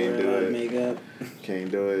bitch that Can't wear do a lot of it. makeup.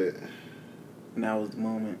 Can't do it. And that was the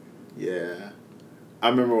moment. Yeah. I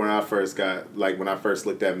remember when I first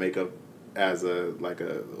looked at makeup as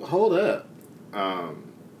hold up.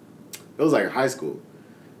 It was like in high school.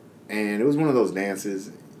 And it was one of those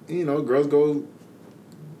dances, you know, girls go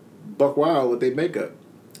buck wild with their makeup.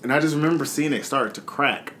 And I just remember seeing it start to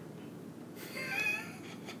crack.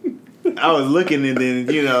 I was looking, and then,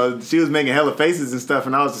 you know, she was making hella faces and stuff,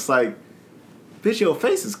 and I was just like, bitch, your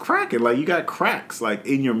face is cracking. Like, you got cracks, like,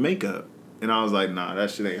 in your makeup. And I was like, nah, that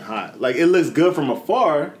shit ain't hot. Like, it looks good from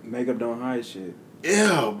afar. Makeup don't hide shit.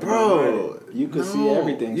 Ew, bro. You can see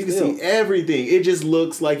everything. You can see everything. It just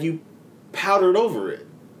looks like you powdered over it.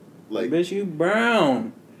 Like, bitch, you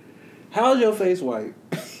brown. How's your face white?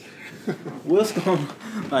 What's going?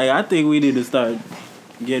 Like, I think we need to start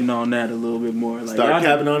getting on that a little bit more. Like, start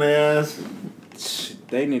capping on their ass.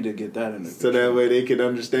 They need to get that in there. So that way they can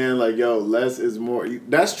understand, like, yo, less is more.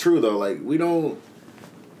 That's true, though. Like, we don't.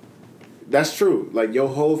 That's true. Like your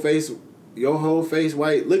whole face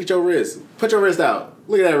white. Look at your wrist. Put your wrist out.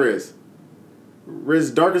 Look at that wrist.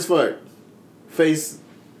 Wrist dark as fuck. Face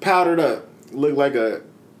powdered up. Look like a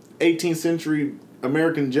 18th century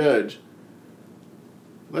American judge.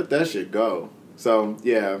 Let that shit go. So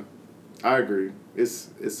yeah, I agree. It's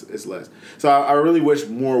less. So I really wish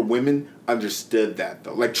more women understood that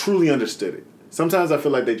though. Like truly understood it. Sometimes I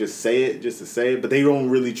feel like they just say it just to say it, but they don't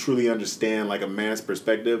really truly understand like a man's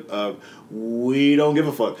perspective of we don't give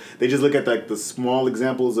a fuck. They just look at like the small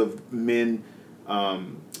examples of men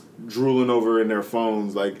drooling over in their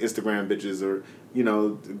phones like Instagram bitches, or you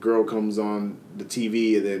know, the girl comes on the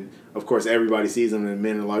TV and then of course everybody sees them and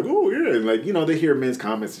men are like, oh yeah, and like, you know, they hear men's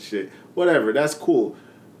comments and shit. Whatever, that's cool.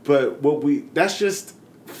 But that's just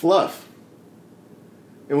fluff.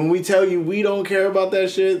 And when we tell you we don't care about that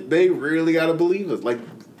shit, they really gotta believe us. Like,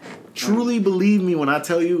 truly believe me when I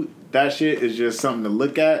tell you that shit is just something to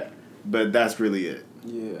look at, but that's really it.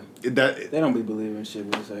 Yeah. They don't be believing shit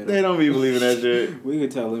we say. They don't be believing that shit. We could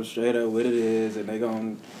tell them straight up what it is, and they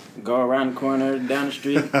gonna go around the corner, down the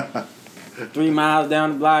street, 3 miles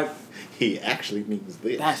down the block. He actually means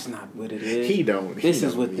this. That's not what it is. He don't. This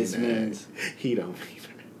is what this means. He don't mean that.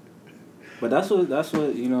 But that's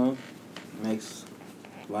what you know makes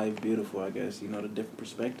life beautiful, I guess. You know, the different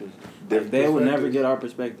perspectives. They will never get our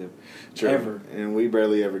perspective. True. Ever. And we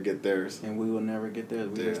barely ever get theirs. And we will never get theirs.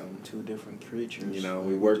 We're just two different creatures. You know,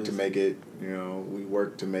 we work to make it,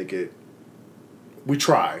 we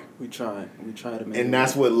try. We try to make it. And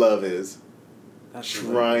that's what love is. That's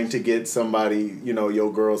trying to get somebody, you know,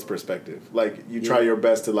 your girl's perspective. Like, you try your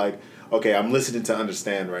best to like, okay, I'm listening to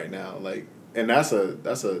understand right now. Like, and that's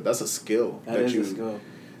a skill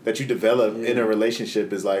that you develop in a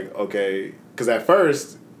relationship. Is like, okay, because at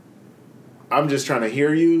first I'm just trying to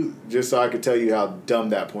hear you just so I can tell you how dumb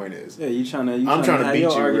that point is. Yeah, I'm trying to beat you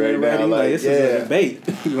right now. Like, this is a debate.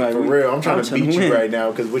 Like, for real, I'm trying to beat you right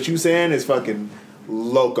now because what you saying is fucking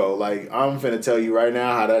loco. Like, I'm finna tell you right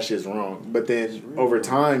now how that shit's wrong. But then over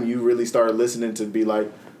time, you really start listening to be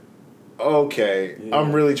like, okay,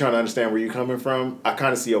 I'm really trying to understand where you're coming from. I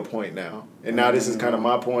kind of see your point now. And now this is kind of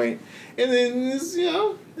my point. And then,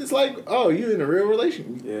 it's like, oh, you're in a real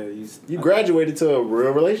relationship. Yeah. You graduated to a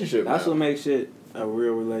real relationship. That's what makes it a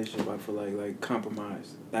real relationship, I feel like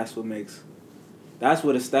compromise. That's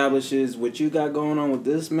what establishes what you got going on with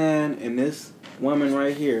this man and this woman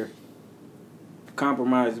right here.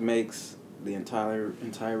 Compromise makes the entire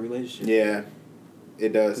relationship. Yeah.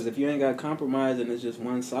 It does. Because if you ain't got compromise and it's just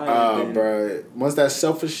one sided, bro. Once that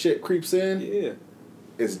selfish shit creeps in,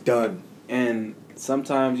 it's done. And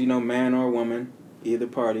sometimes, you know, man or woman, either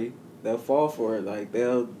party, they'll fall for it. Like,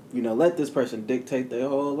 they'll, you know, let this person dictate their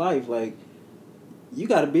whole life. Like, you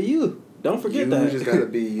gotta be you. Don't forget that. You just gotta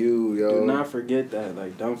be you, yo. Do not forget that.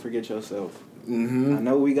 Like, don't forget yourself. Mm-hmm. I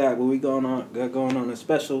know we got what we got going on is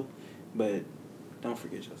special, but don't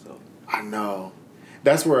forget yourself. I know.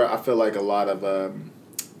 That's where I feel like a lot of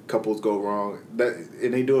couples go wrong.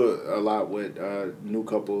 And they do it a lot with new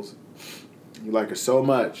couples. You like her so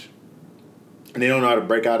much, and they don't know how to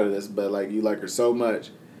break out of this, but like, you like her so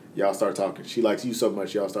much, y'all start talking. She likes you so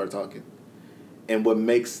much, y'all start talking. And what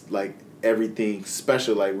makes like everything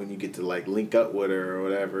special, like when you get to like link up with her or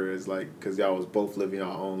whatever, is like because y'all was both living your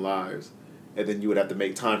own lives, and then you would have to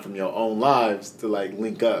make time from your own lives to like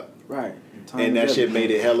link up. Right. And that shit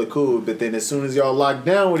made it hella cool. But then as soon as y'all lock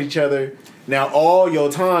down with each other, now all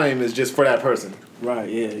your time is just for that person. Right,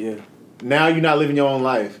 yeah. Now you're not living your own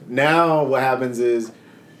life. Now what happens is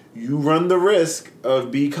you run the risk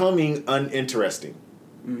of becoming uninteresting.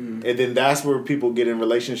 Mm-hmm. And then that's where people get in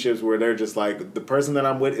relationships where they're just like, the person that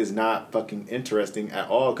I'm with is not fucking interesting at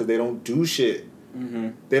all because they don't do shit. Mm-hmm.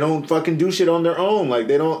 They don't fucking do shit on their own. Like,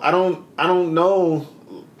 I don't know.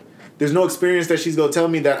 There's no experience that she's gonna tell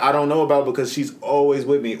me that I don't know about because she's always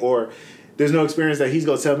with me. Or there's no experience that he's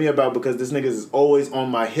gonna tell me about because this nigga is always on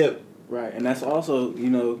my hip. Right, and that's also, you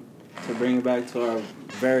know, to bring it back to our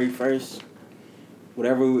very first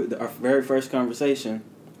conversation,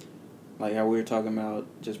 like how we were talking about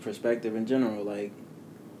just perspective in general. Like,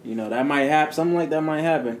 you know, that might happen. Something like that might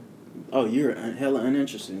happen. Oh, you're hella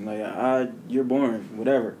uninteresting. Like, you're boring,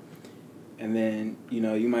 whatever. And then, you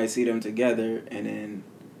know, you might see them together and then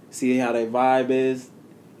see how their vibe is,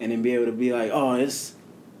 and then be able to be like, oh, it's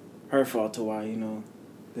her fault to why, you know,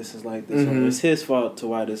 this is like this, or it's his fault to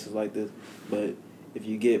why this is like this. But if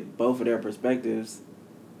you get both of their perspectives,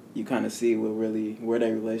 you kind of see where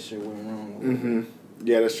their relationship went wrong. Mm-hmm.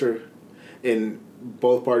 Yeah, that's true. And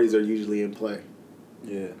both parties are usually in play.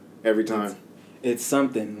 Yeah. Every time. It's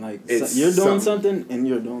something. Like, you're doing something and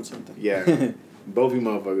you're doing something. Yeah. Both you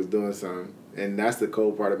motherfuckers doing something. And that's the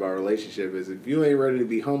cold part about a relationship is if you ain't ready to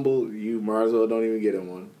be humble, you might as well don't even get in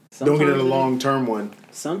one. Don't get in a long-term one.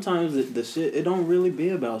 Sometimes the shit, it don't really be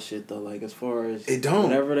about shit, though. Like, as far as... It don't.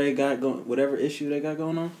 Whatever issue they got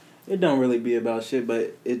going on, it don't really be about shit,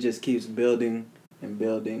 but it just keeps building and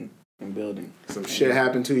building and building. Some shit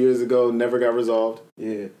happened 2 years ago, never got resolved.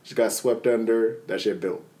 Yeah. Just got swept under, that shit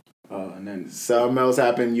built. And then... Something else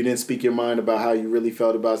happened, you didn't speak your mind about how you really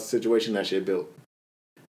felt about the situation, that shit built.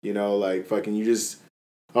 You know, like, fucking, you just...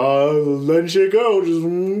 letting shit go, just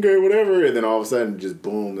okay, whatever, and then all of a sudden, just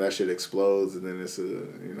boom, that shit explodes, and then it's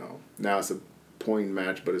now it's a point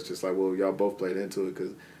match, but it's just like, well, y'all both played into it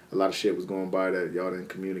because a lot of shit was going by that y'all didn't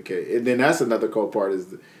communicate, and then that's another cool part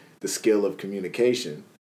is the skill of communication.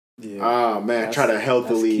 Yeah. Man, try to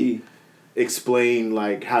healthily explain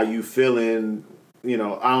like how you feeling. You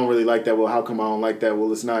know, I don't really like that. Well, how come I don't like that?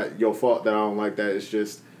 Well, it's not your fault that I don't like that. It's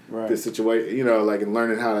just the situation. You know, like in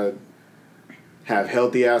learning how to have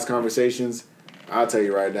healthy ass conversations, I'll tell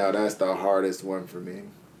you right now, that's the hardest one for me.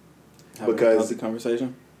 Because a healthy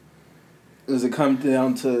conversation? Does it come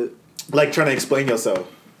down to like trying to explain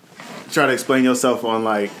yourself? Trying to explain yourself on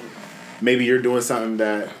like maybe you're doing something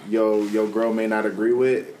that your girl may not agree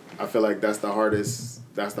with. I feel like that's the hardest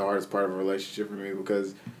part of a relationship for me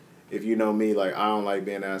because if you know me, like I don't like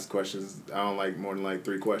being asked questions. I don't like more than like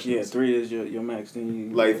 3 questions. Yeah, 3 is your max. Then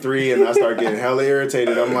you like 3, and I start getting hella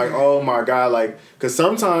irritated. I'm like, oh my god, like because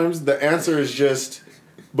sometimes the answer is just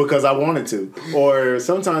because I wanted to, or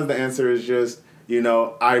sometimes the answer is just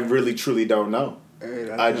I really truly don't know. Hey,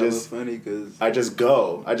 that's funny because I just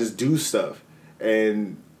do stuff,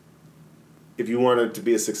 and if you wanted to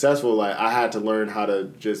be successful, like I had to learn how to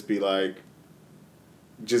just be like.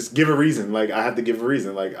 Just give a reason. Like I have to give a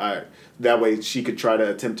reason. Like that way she could try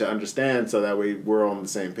to attempt to understand. So that way we're on the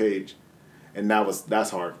same page, and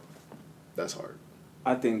that's hard. That's hard.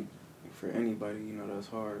 I think for anybody, that's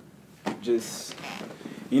hard. Just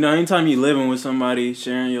anytime you living with somebody,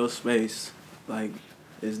 sharing your space, like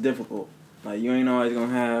it's difficult. Like you ain't always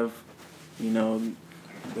gonna have,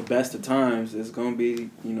 the best of times. It's gonna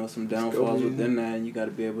be some downfalls within that, and you got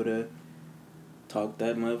to be able to. Talk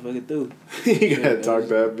that motherfucker through. You gotta talk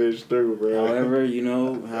that bitch through, bro. However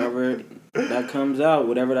that comes out,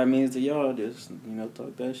 whatever that means to y'all, just,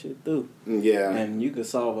 talk that shit through. Yeah. And you could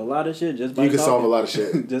solve a lot of shit just by talking. You could solve a lot of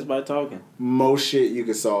shit. Just by talking. Most shit you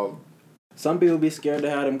could solve. Some people be scared to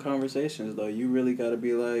have them conversations, though. You really gotta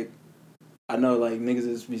be like, I know, like, niggas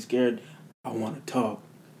just be scared, I want to talk.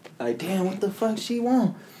 Like, damn, what the fuck she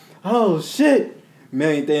want? Oh, shit.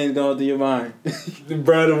 Million things going through your mind.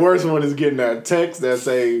 Bro, the worst one is getting that text that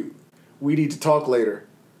say, we need to talk later.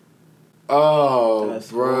 Oh, that's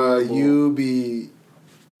bro, horrible. You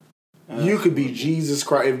could be Jesus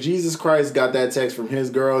Christ. If Jesus Christ got that text from his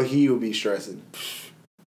girl, he would be stressing.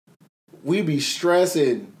 We be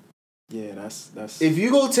stressing. Yeah, that's. If you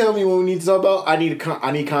go tell me what we need to talk about, I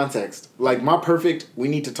need context. Like my perfect, we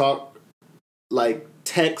need to talk, like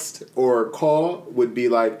text or call would be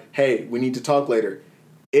like, hey, we need to talk later.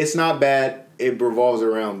 It's not bad. It revolves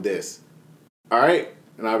around this. All right?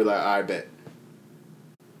 And I'll be like, I bet.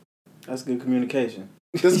 That's good communication.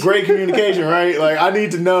 That's great communication, right? Like, I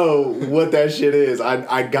need to know what that shit is.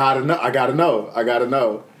 I gotta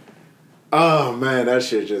know. Oh, man, that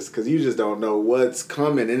shit just... Because you just don't know what's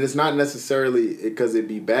coming. And it's not necessarily because it'd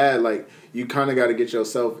be bad. Like, you kind of got to get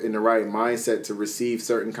yourself in the right mindset to receive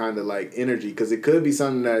certain kind of, like, energy. Because it could be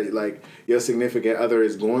something that, like, your significant other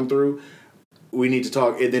is going through. We need to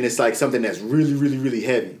talk. And then it's, like, something that's really, really, really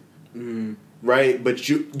heavy. Mm-hmm. Right? But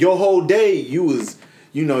your whole day, you was...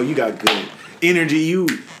 you got good energy. You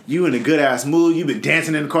in a good-ass mood. You've been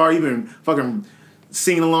dancing in the car. You've been fucking...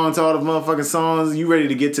 singing along to all the motherfucking songs. You ready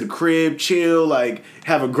to get to the crib, chill, like,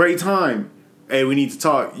 have a great time. Hey, we need to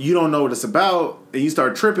talk. You don't know what it's about, and you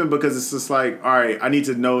start tripping because it's just like, all right, I need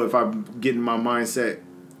to know if I'm getting my mindset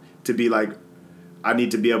to be like, I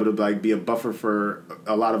need to be able to, like, be a buffer for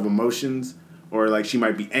a lot of emotions, or, like, she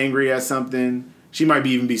might be angry at something. She might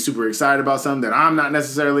even be super excited about something that I'm not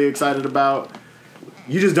necessarily excited about.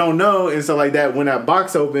 You just don't know, and so, like, that, when that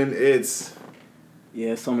box open, it's...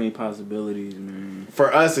 Yeah, so many possibilities, man.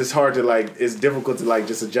 For us, it's hard to, like, it's difficult to, like,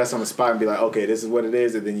 just adjust on the spot and be like, okay, this is what it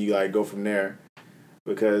is, and then you, like, go from there.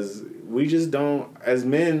 Because we just don't, as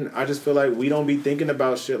men, I just feel like we don't be thinking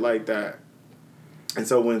about shit like that. And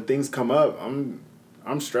so when things come up, I'm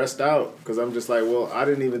stressed out because I'm just like, well, I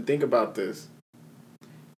didn't even think about this.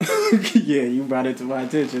 Yeah, you brought it to my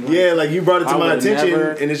attention. Like, yeah, like, you brought it to my attention,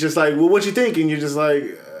 and it's just like, well, what you think? And you're just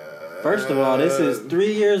like... First of all, this is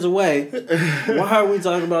 3 years away. Why are we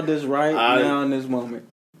talking about this now in this moment?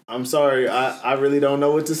 I'm sorry. I really don't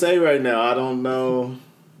know what to say right now. I don't know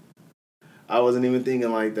I wasn't even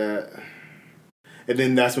thinking like that. And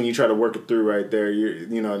then that's when you try to work it through right there.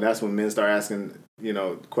 And that's when men start asking,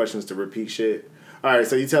 questions to repeat shit. All right,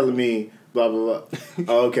 so you telling me blah, blah, blah.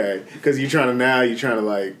 Oh, okay. Because you're trying to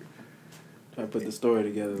like... Try to put the story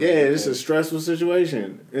together. Yeah, it's a stressful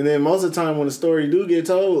situation. And then most of the time when the story do get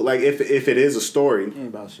told, like if it is a story... It ain't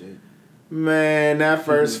about shit. Man, that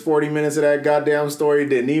first 40 minutes of that goddamn story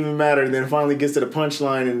didn't even matter. And then finally gets to the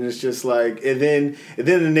punchline and it's just like... And then the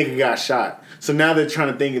nigga got shot. So now they're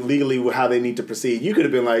trying to think legally how they need to proceed. You could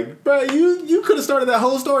have been like, bro, you could have started that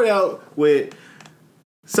whole story out with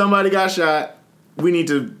somebody got shot. We need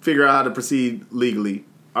to figure out how to proceed legally.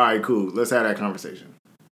 All right, cool. Let's have that conversation.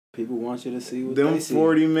 People want you to see what them they see.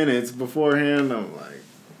 40 minutes beforehand, I'm like...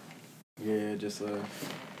 Yeah, just...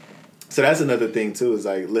 So that's another thing, too, is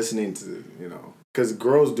like listening to, because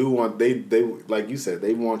girls do want... They like you said,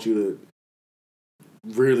 they want you to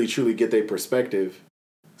really, truly get their perspective.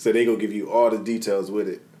 So they go give you all the details with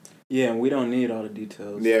it. Yeah, and we don't need all the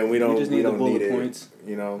details. Yeah, and we just need the bullet points.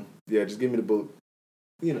 Yeah, just give me the bullet.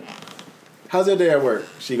 How's your day at work?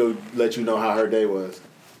 She go let you know how her day was.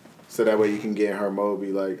 So that way you can get in her mode,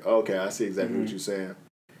 be like, okay, I see exactly what you're saying.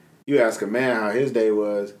 You ask a man how his day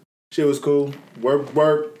was. Shit was cool.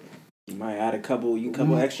 Work. You might add a couple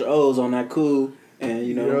extra O's on that cool. And,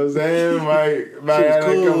 You know what I'm saying? might add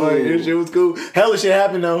cool. a couple of shit was cool. Hella shit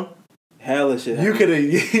happened, though. Hella shit happened.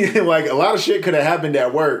 You could have, like, a lot of shit could have happened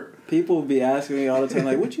at work. People be asking me all the time,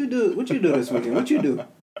 like, what you do? What you do this weekend? What you do?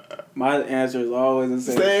 My answer is always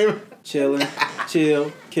the same. Chilling,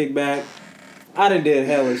 chill, kick back. I done did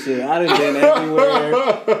hella shit. I done been everywhere.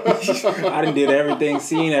 I done did everything,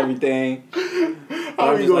 seen everything.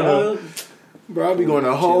 I be going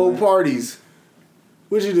to whole parties.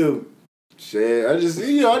 What'd you do? Shit, I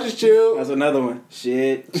just chill. That's another one.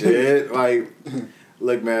 Shit, like,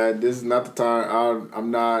 look, man, this is not the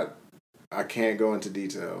time. I can't go into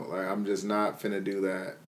detail. Like, I'm just not finna do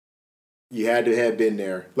that. You had to have been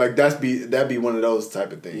there. Like, that'd be one of those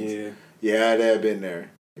type of things. Yeah. You had to have been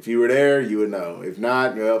there. If you were there, you would know. If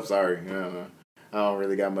not, well, sorry. I don't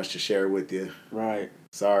really got much to share with you. Right.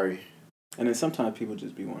 Sorry. And then sometimes people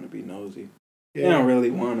just want to be nosy. Yeah. They don't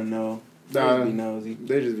really want to know. They just be nosy.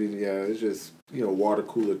 They just be, it's just, water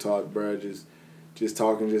cooler talk, bro. Just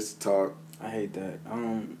talking just to talk. I hate that.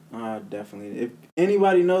 I definitely, if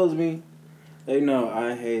anybody knows me, they know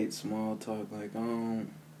I hate small talk. Like, I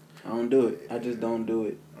don't do it. I just don't do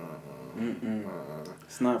it.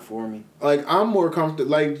 It's not for me. Like, I'm more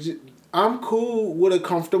comfortable. Like, I'm cool with a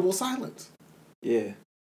comfortable silence. Yeah.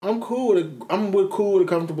 I'm cool with a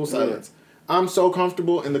comfortable silence. Yeah. I'm so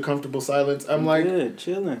comfortable in the comfortable silence. I'm like, good,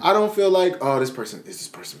 chilling. I don't feel like, oh, is this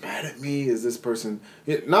person mad at me? Is this person?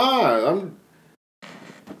 Nah,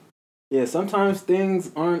 Yeah, sometimes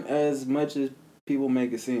things aren't as much as people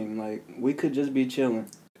make it seem. Like, we could just be chilling.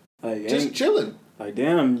 Like, just chilling. Like,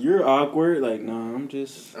 damn, you're awkward. Like, nah, I'm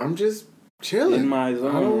just chilling in my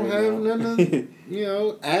zone. I don't have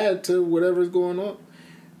nothing, add to whatever's going on.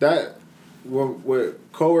 That,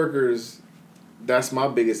 with coworkers, that's my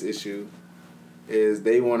biggest issue. Is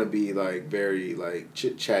they want to be like very like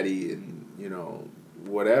chit chatty and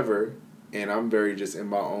whatever, and I'm very just in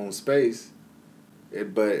my own space.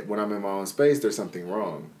 But when I'm in my own space, there's something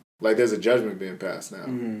wrong. Like, there's a judgment being passed now.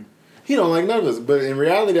 Mm-hmm. He don't like none of us. But in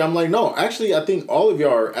reality, I'm like, no, actually, I think all of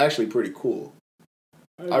y'all are actually pretty cool.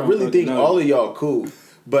 I really think all of y'all cool.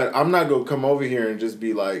 But I'm not going to come over here and just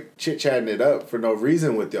be like chit-chatting it up for no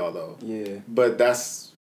reason with y'all, though. Yeah. But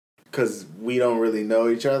that's because we don't really know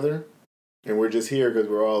each other. And we're just here because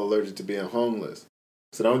we're all allergic to being homeless.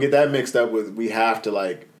 So don't get that mixed up with we have to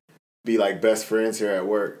like be like best friends here at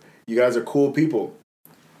work. You guys are cool people.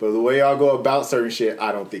 But the way y'all go about certain shit,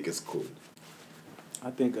 I don't think it's cool. I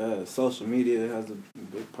think social media has a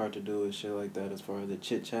big part to do with shit like that as far as the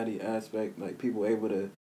chit-chatty aspect. Like, people able to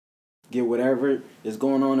get whatever is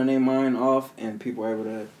going on in their mind off, and people are able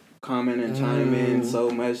to comment and chime in so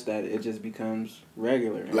much that it just becomes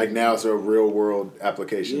regular. Like, now it's a real-world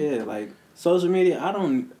application. Yeah, like, social media,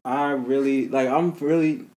 I'm really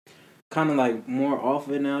kind of, like, more off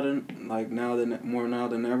it now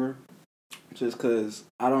than ever. Just because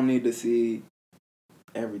I don't need to see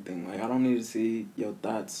everything. Like, I don't need to see your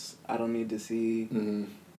thoughts. I don't need to see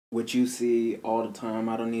what you see all the time.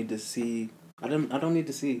 I don't need to see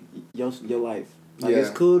your life. Like, it's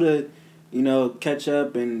cool to, catch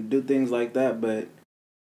up and do things like that, but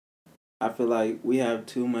I feel like we have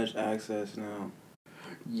too much access now.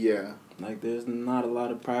 Yeah. Like, there's not a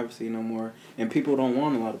lot of privacy no more, and people don't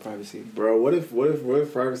want a lot of privacy. Bro, what if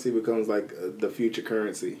privacy becomes like the future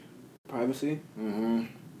currency? Privacy? Mm-hmm.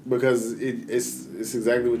 Because it's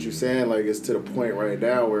exactly what you're saying. Like, it's to the point right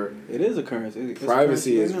now where it is a currency.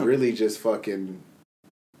 Privacy is really just fucking.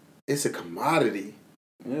 It's a commodity.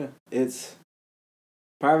 Yeah, it's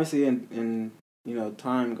privacy and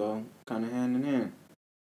time go kind of hand in hand.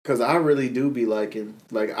 Because I really do be liking,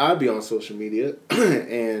 like, I be on social media,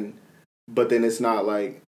 but then it's not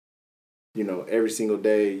like, every single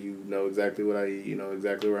day you know exactly what I eat, you know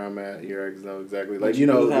exactly where I'm at, you know exactly, like, you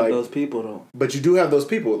do have those people, though. But you do have those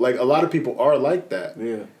people. Like, a lot of people are like that.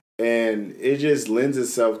 Yeah. And it just lends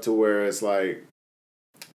itself to where it's like,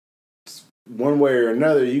 one way or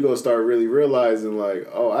another, you go start really realizing, like,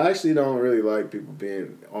 oh, I actually don't really like people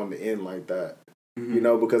being on the end like that.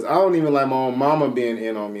 Mm-hmm. Because I don't even like my own mama being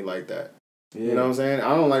in on me like that. Yeah. You know what I'm saying?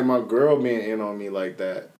 I don't like my girl being in on me like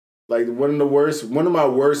that. Like, one of my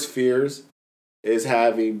worst fears is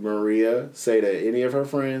having Maria say to any of her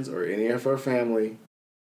friends or any of her family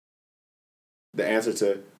the answer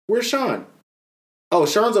to, where's Sean? Oh,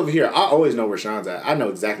 Sean's over here. I always know where Sean's at. I know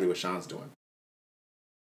exactly what Sean's doing.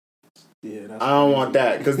 Yeah, that's I don't want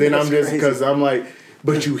that, because then I'm like,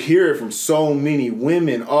 but you hear it from so many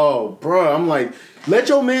women. Oh, bro, I'm like, let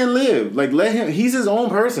your man live. Like, let him. He's his own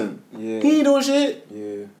person. Yeah. He ain't doing shit.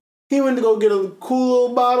 Yeah. He went to go get a cool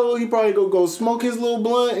little bottle. He probably go smoke his little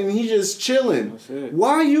blunt, and he's just chilling. That's it.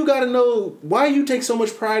 Why you gotta know? Why you take so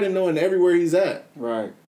much pride in knowing everywhere he's at?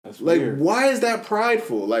 Right. That's like, weird. Why is that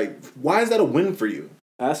prideful? Like, why is that a win for you?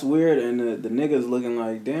 That's weird, and the niggas looking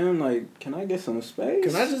like, damn, like, can I get some space?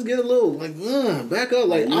 Can I just get a little, like, back up?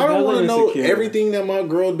 Like, I don't want to know everything that my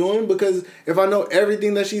girl doing, because if I know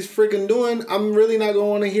everything that she's freaking doing, I'm really not going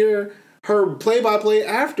to want to hear her play-by-play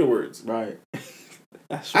afterwards. Right.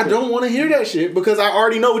 I don't want to hear that shit, because I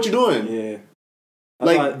already know what you're doing. Yeah.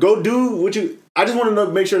 Like, go do what you... I just want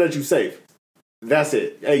to make sure that you're safe. That's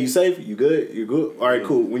it. Hey, you safe? You good? You good? All right,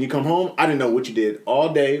 cool. When you come home, I didn't know what you did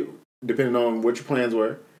all day, depending on what your plans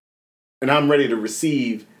were. And I'm ready to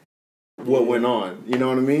receive what went on. You know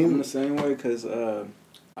what I mean? I'm the same way, because I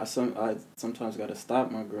sometimes got to stop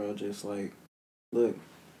my girl, just like, look,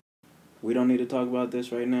 we don't need to talk about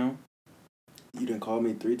this right now. You done called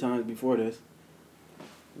me 3 times before this.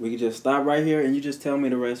 We can just stop right here, and you just tell me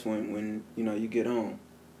the rest when you get home.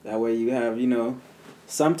 That way you have,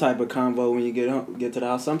 some type of convo when you get to the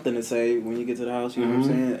house, something to say when you get to the house, you know what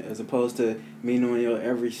I'm saying? As opposed to me knowing your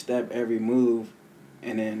every step, every move,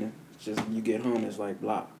 and then just you get home, it's like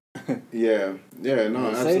blah. Yeah, no,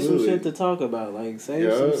 absolutely. Save some shit to talk about, like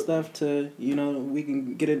save some stuff to, we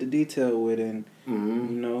can get into detail with, and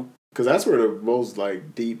because that's where the most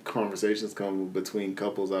like deep conversations come between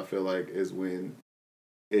couples. I feel like is when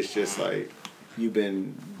it's just like you've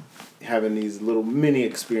been having these little mini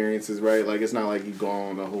experiences, right? Like, it's not like you go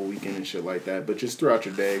on a whole weekend and shit like that, but just throughout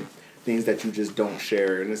your day, things that you just don't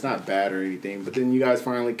share, and it's not bad or anything, but then you guys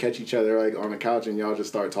finally catch each other, like, on the couch, and y'all just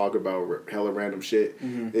start talking about hella random shit,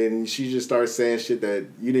 and she just starts saying shit that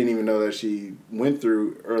you didn't even know that she went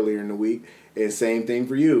through earlier in the week, and same thing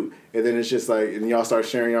for you, and then it's just like, and y'all start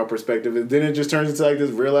sharing y'all perspective, and then it just turns into like this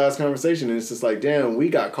real ass conversation, and it's just like, damn, we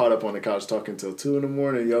got caught up on the couch talking till 2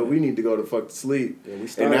 a.m, yo, we need to go to fuck to sleep,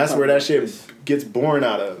 and that's where that shit gets born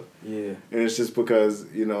out of, and it's just because,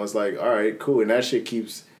 it's like, all right, cool, and that shit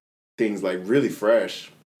keeps things like really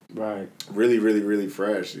fresh, right? Really, really, really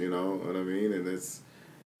fresh. You know what I mean? And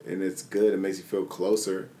it's good. It makes you feel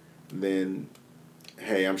closer than,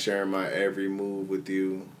 hey, I'm sharing my every move with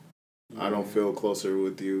you. I don't feel closer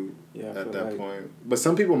with you at that point. But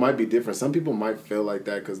some people might be different. Some people might feel like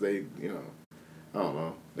that because they, I don't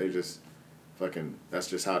know. They just fucking. That's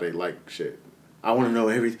just how they like shit. I want to know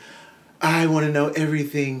everything. I want to know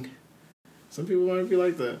everything. Some people might be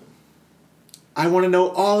like that. I want to know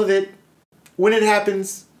all of it when it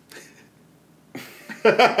happens.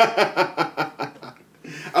 I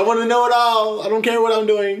want to know it all. I don't care what I'm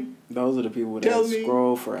doing. Those are the people that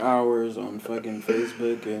scroll for hours on fucking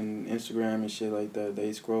Facebook and Instagram and shit like that.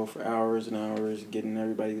 They scroll for hours and hours, getting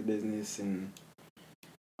everybody's business and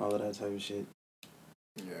all of that type of shit.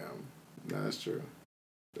 Yeah, no, that's true.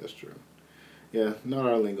 That's true. Yeah, not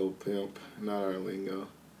our lingo, pimp. Not our lingo.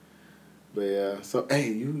 But yeah, so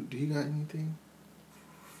hey, do you got anything?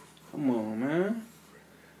 Come on, man.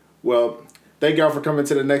 Well, thank y'all for coming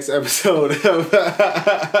to the next episode of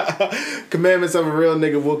Commandments of a Real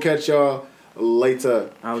Nigga. We'll catch y'all later.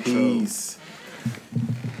 Outro. Peace.